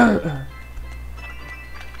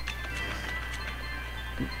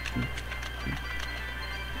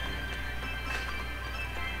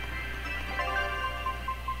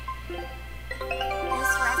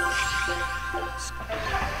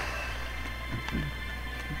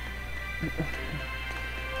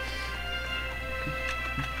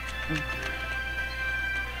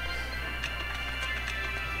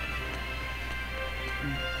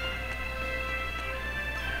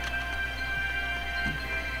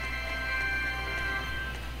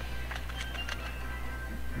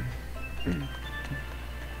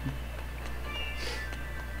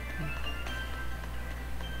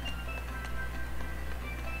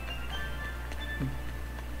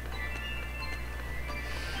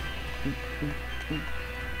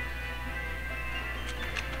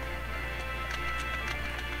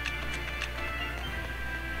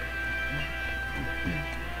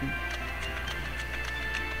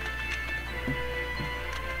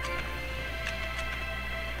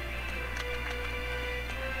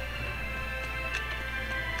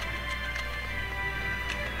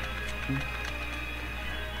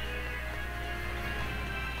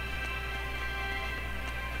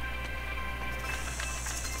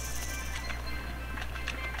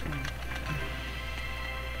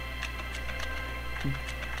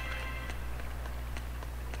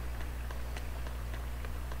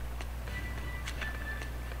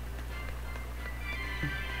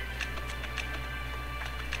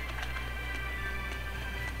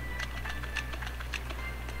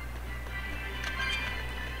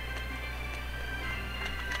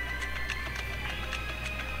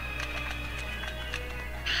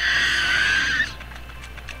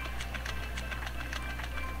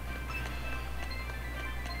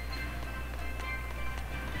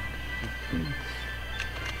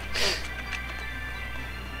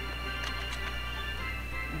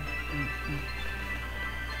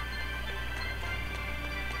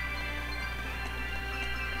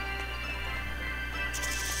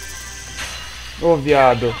 Ô,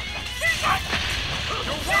 viado.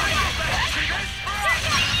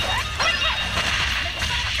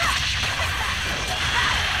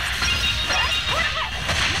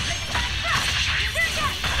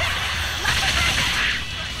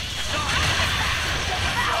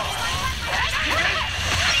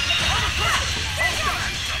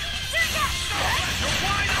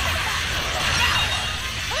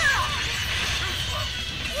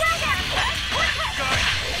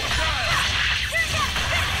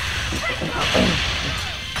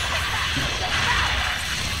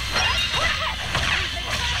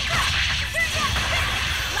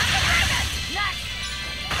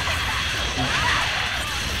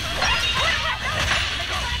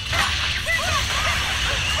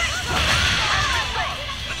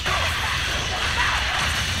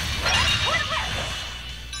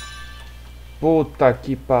 Puta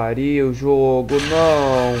que pariu, jogo,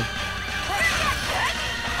 não.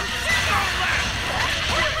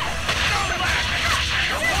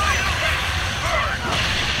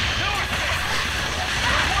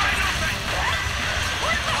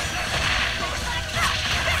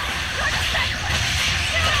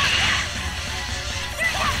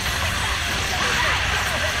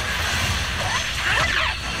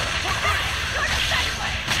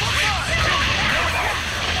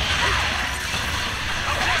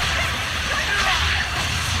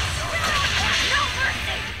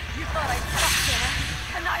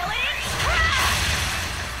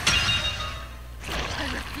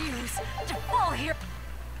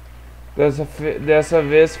 Dessa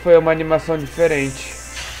vez foi uma animação diferente.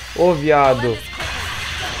 Ô, viado.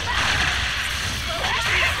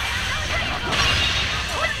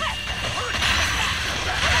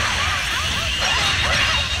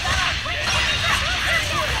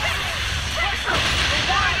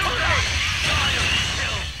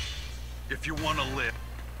 If you want to live.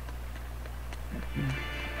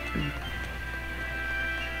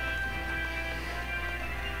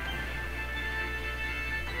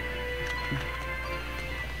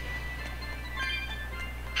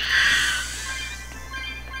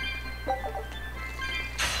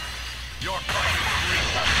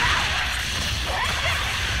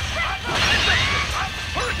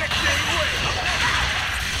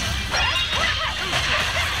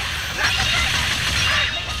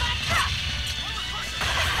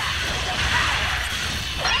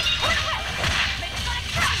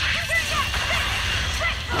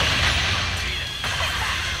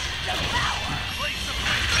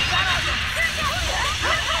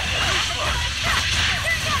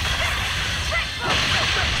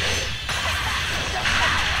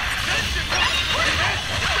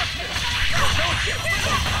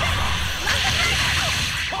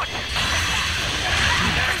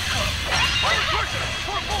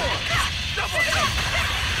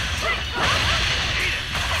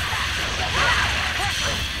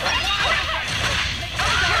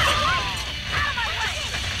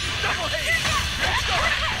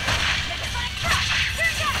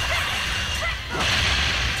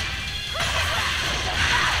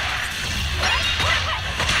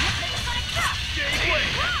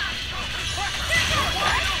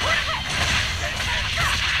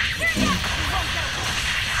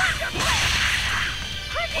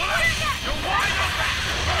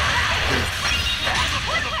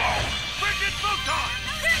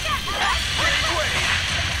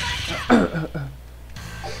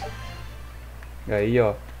 Aí,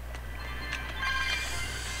 ó.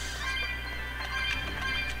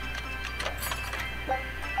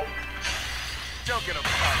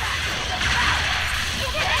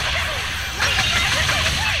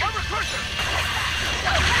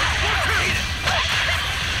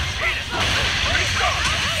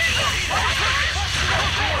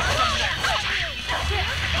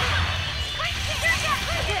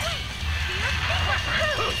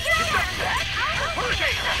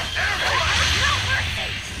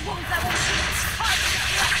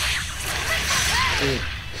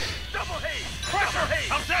 Pressure!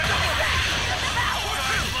 How's that?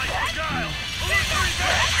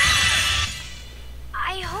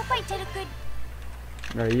 I hope I did a good...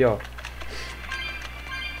 Aí, ó.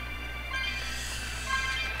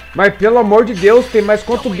 Mas pelo amor de Deus, tem mais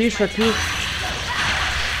quanto bicho aqui?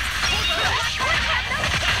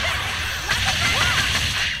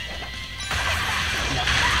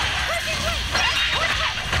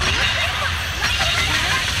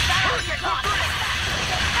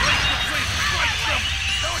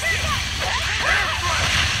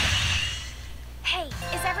 Hey,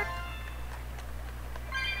 is ever...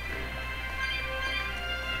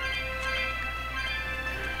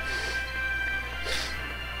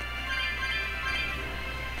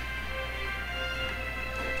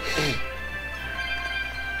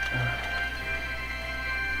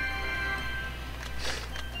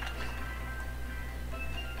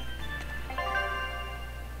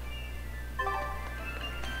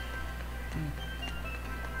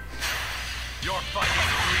 You're fighting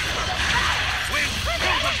the Reaper. Win!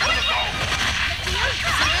 Kill them to the bone!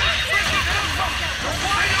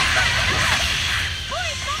 Wide open!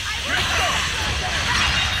 Good go!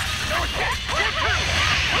 No escape! Wide open!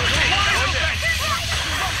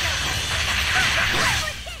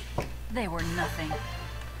 They were nothing.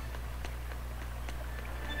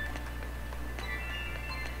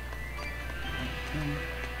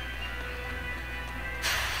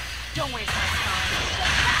 Don't waste my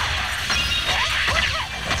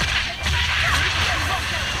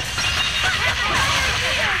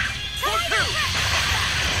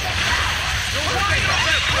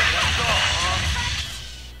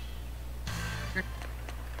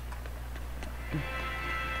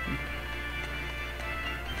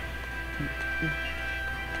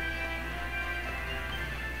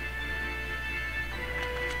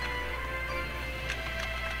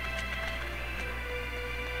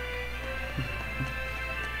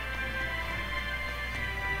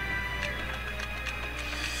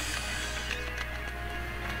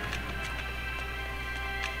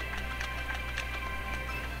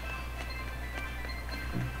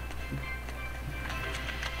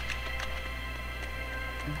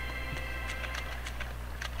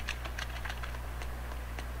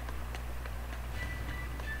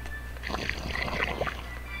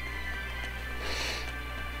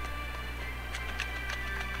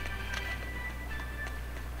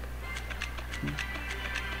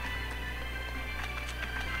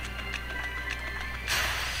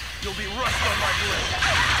You'll be rushed on my blade.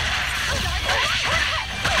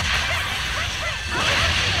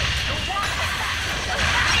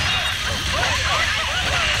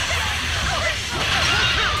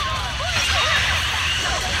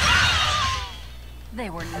 They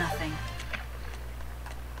were nothing.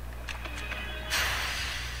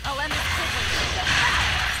 I'll end this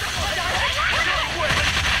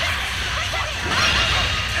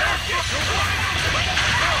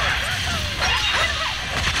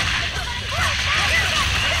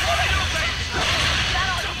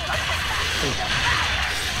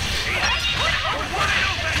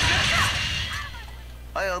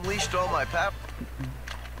I unleashed all my pap.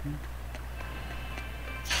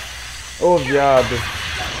 Ô, viado.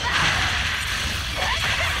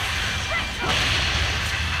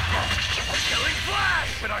 Killing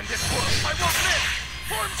flash! But on this one, I won't miss!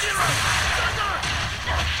 Form zero! Thunder!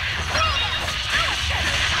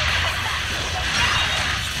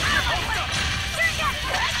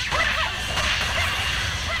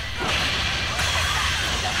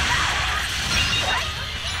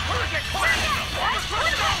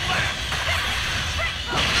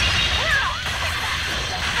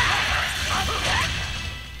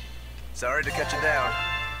 Sorry to cut you down.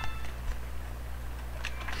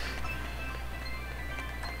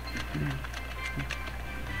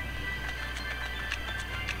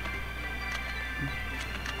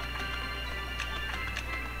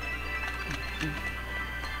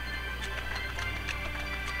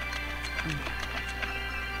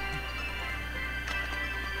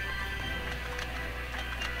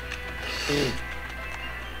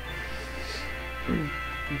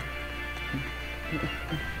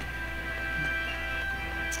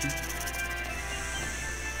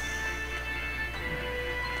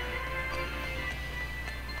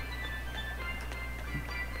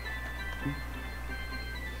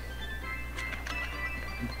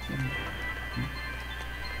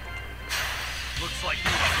 Looks like you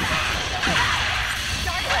have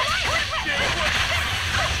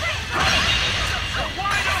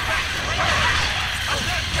wide open!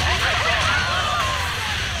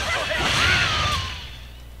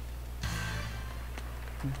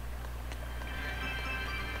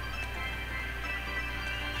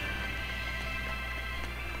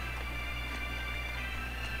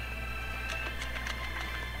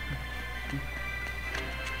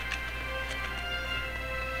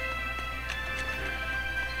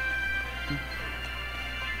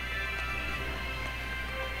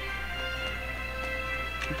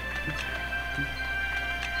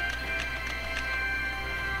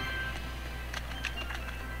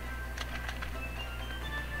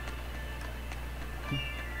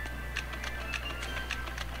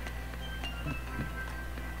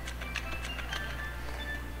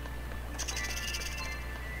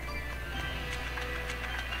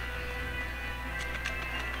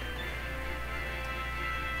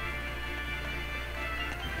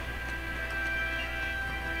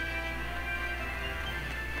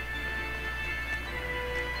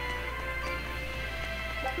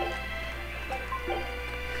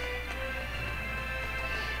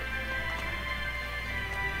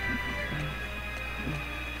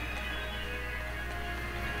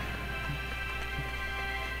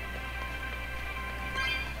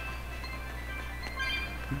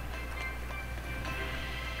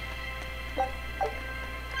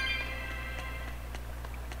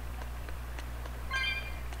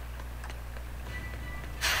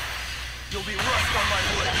 You'll be rushed on my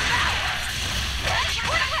blade.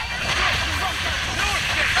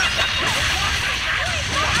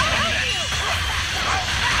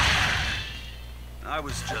 I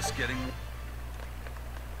was just getting...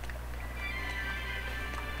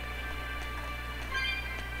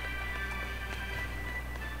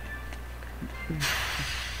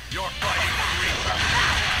 You're fighting the Reaper.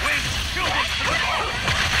 Win, kill this to the bone.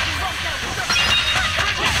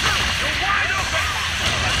 You're wide open.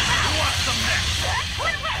 Who wants some next?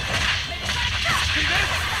 See this?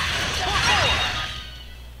 Pull forward.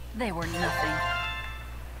 They were nothing.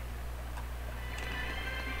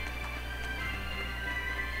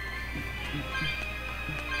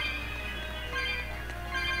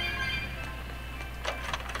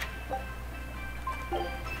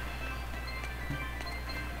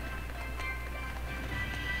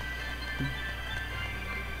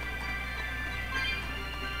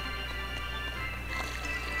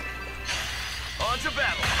 On to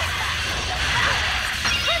battle.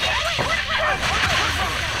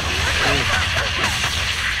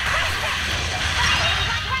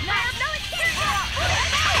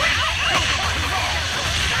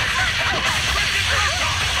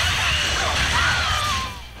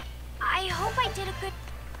 I hope I did a good...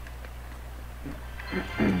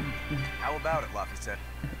 How about it, Laphicet?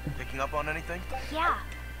 Picking up on anything? Yeah,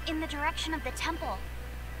 in the direction of the temple.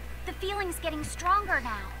 The feeling's getting stronger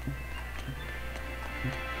now.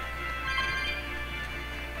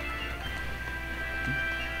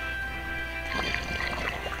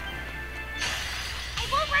 I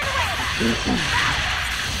won't run away!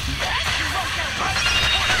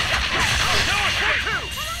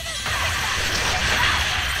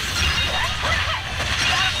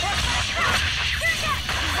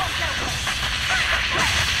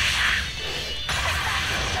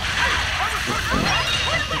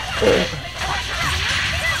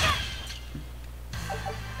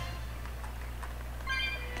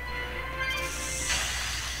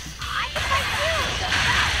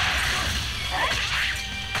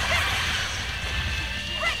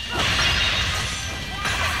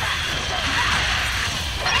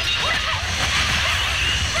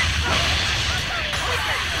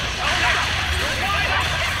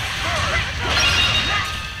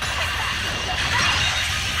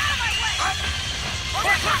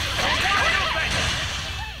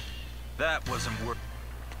 That wasn't worth...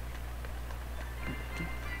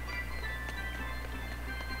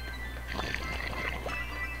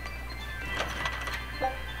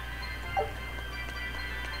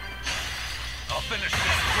 I'll finish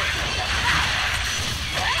this quick.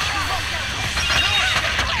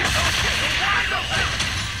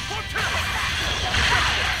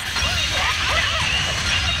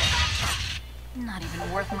 Not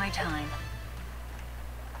even worth my time.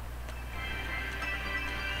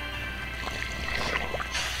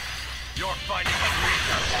 You're fighting the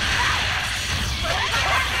Reaper.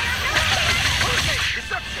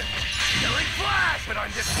 Deception! Killing flash! But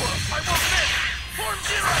I'm this close. I won't miss! Form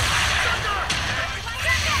zero! Thunder!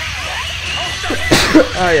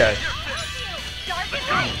 Ai, ai.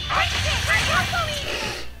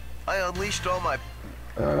 I unleashed all my...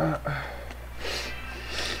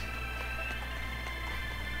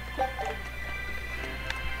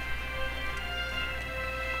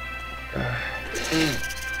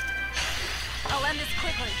 I'll end this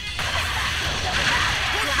quickly.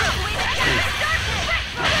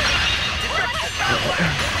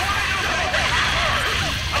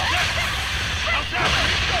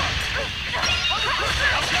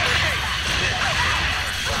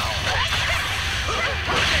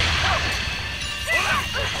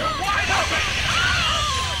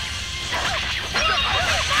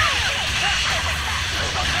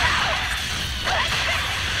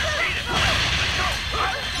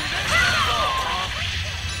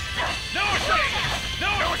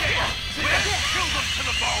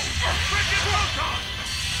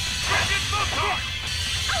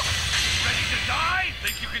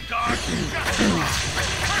 Think you can dodge? Just try.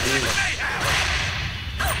 Perfect mayhem!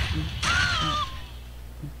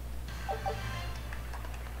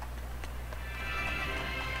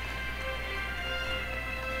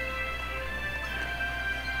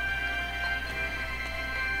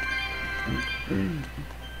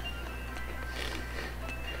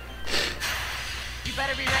 You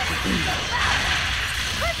better be ready.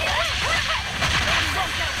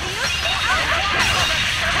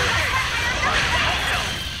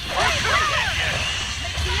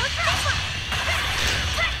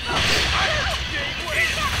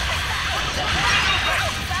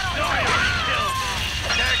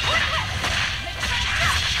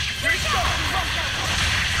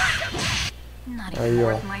 Not Aí, even ó.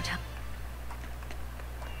 worth my time.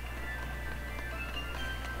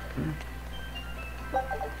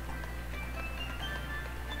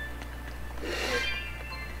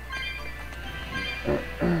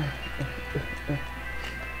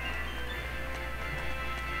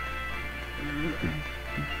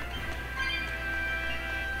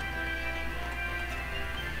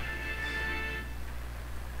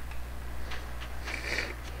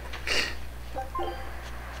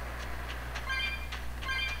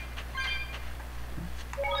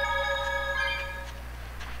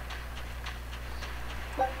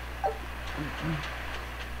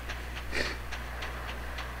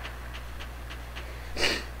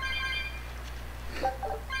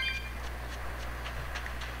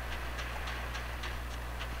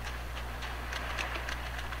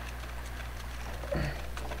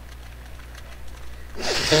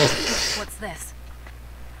 What's this?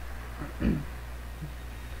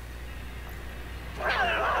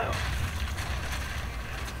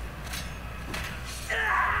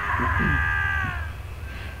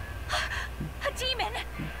 A demon!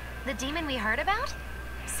 The demon we heard about?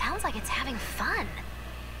 Sounds like it's having fun.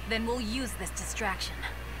 Then we'll use this distraction.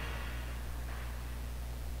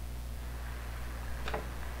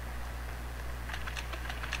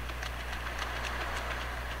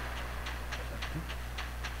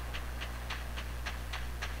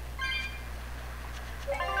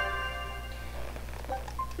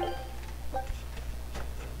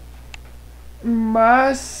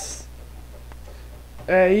 Mas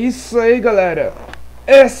é isso aí, galera.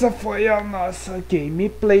 Essa foi a nossa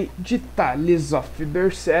gameplay de Tales of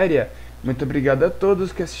Berseria. Muito obrigado a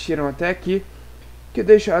todos que assistiram até aqui, que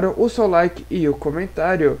deixaram o seu like e o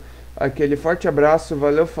comentário. Aquele forte abraço,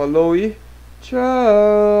 valeu, falou e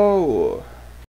tchau!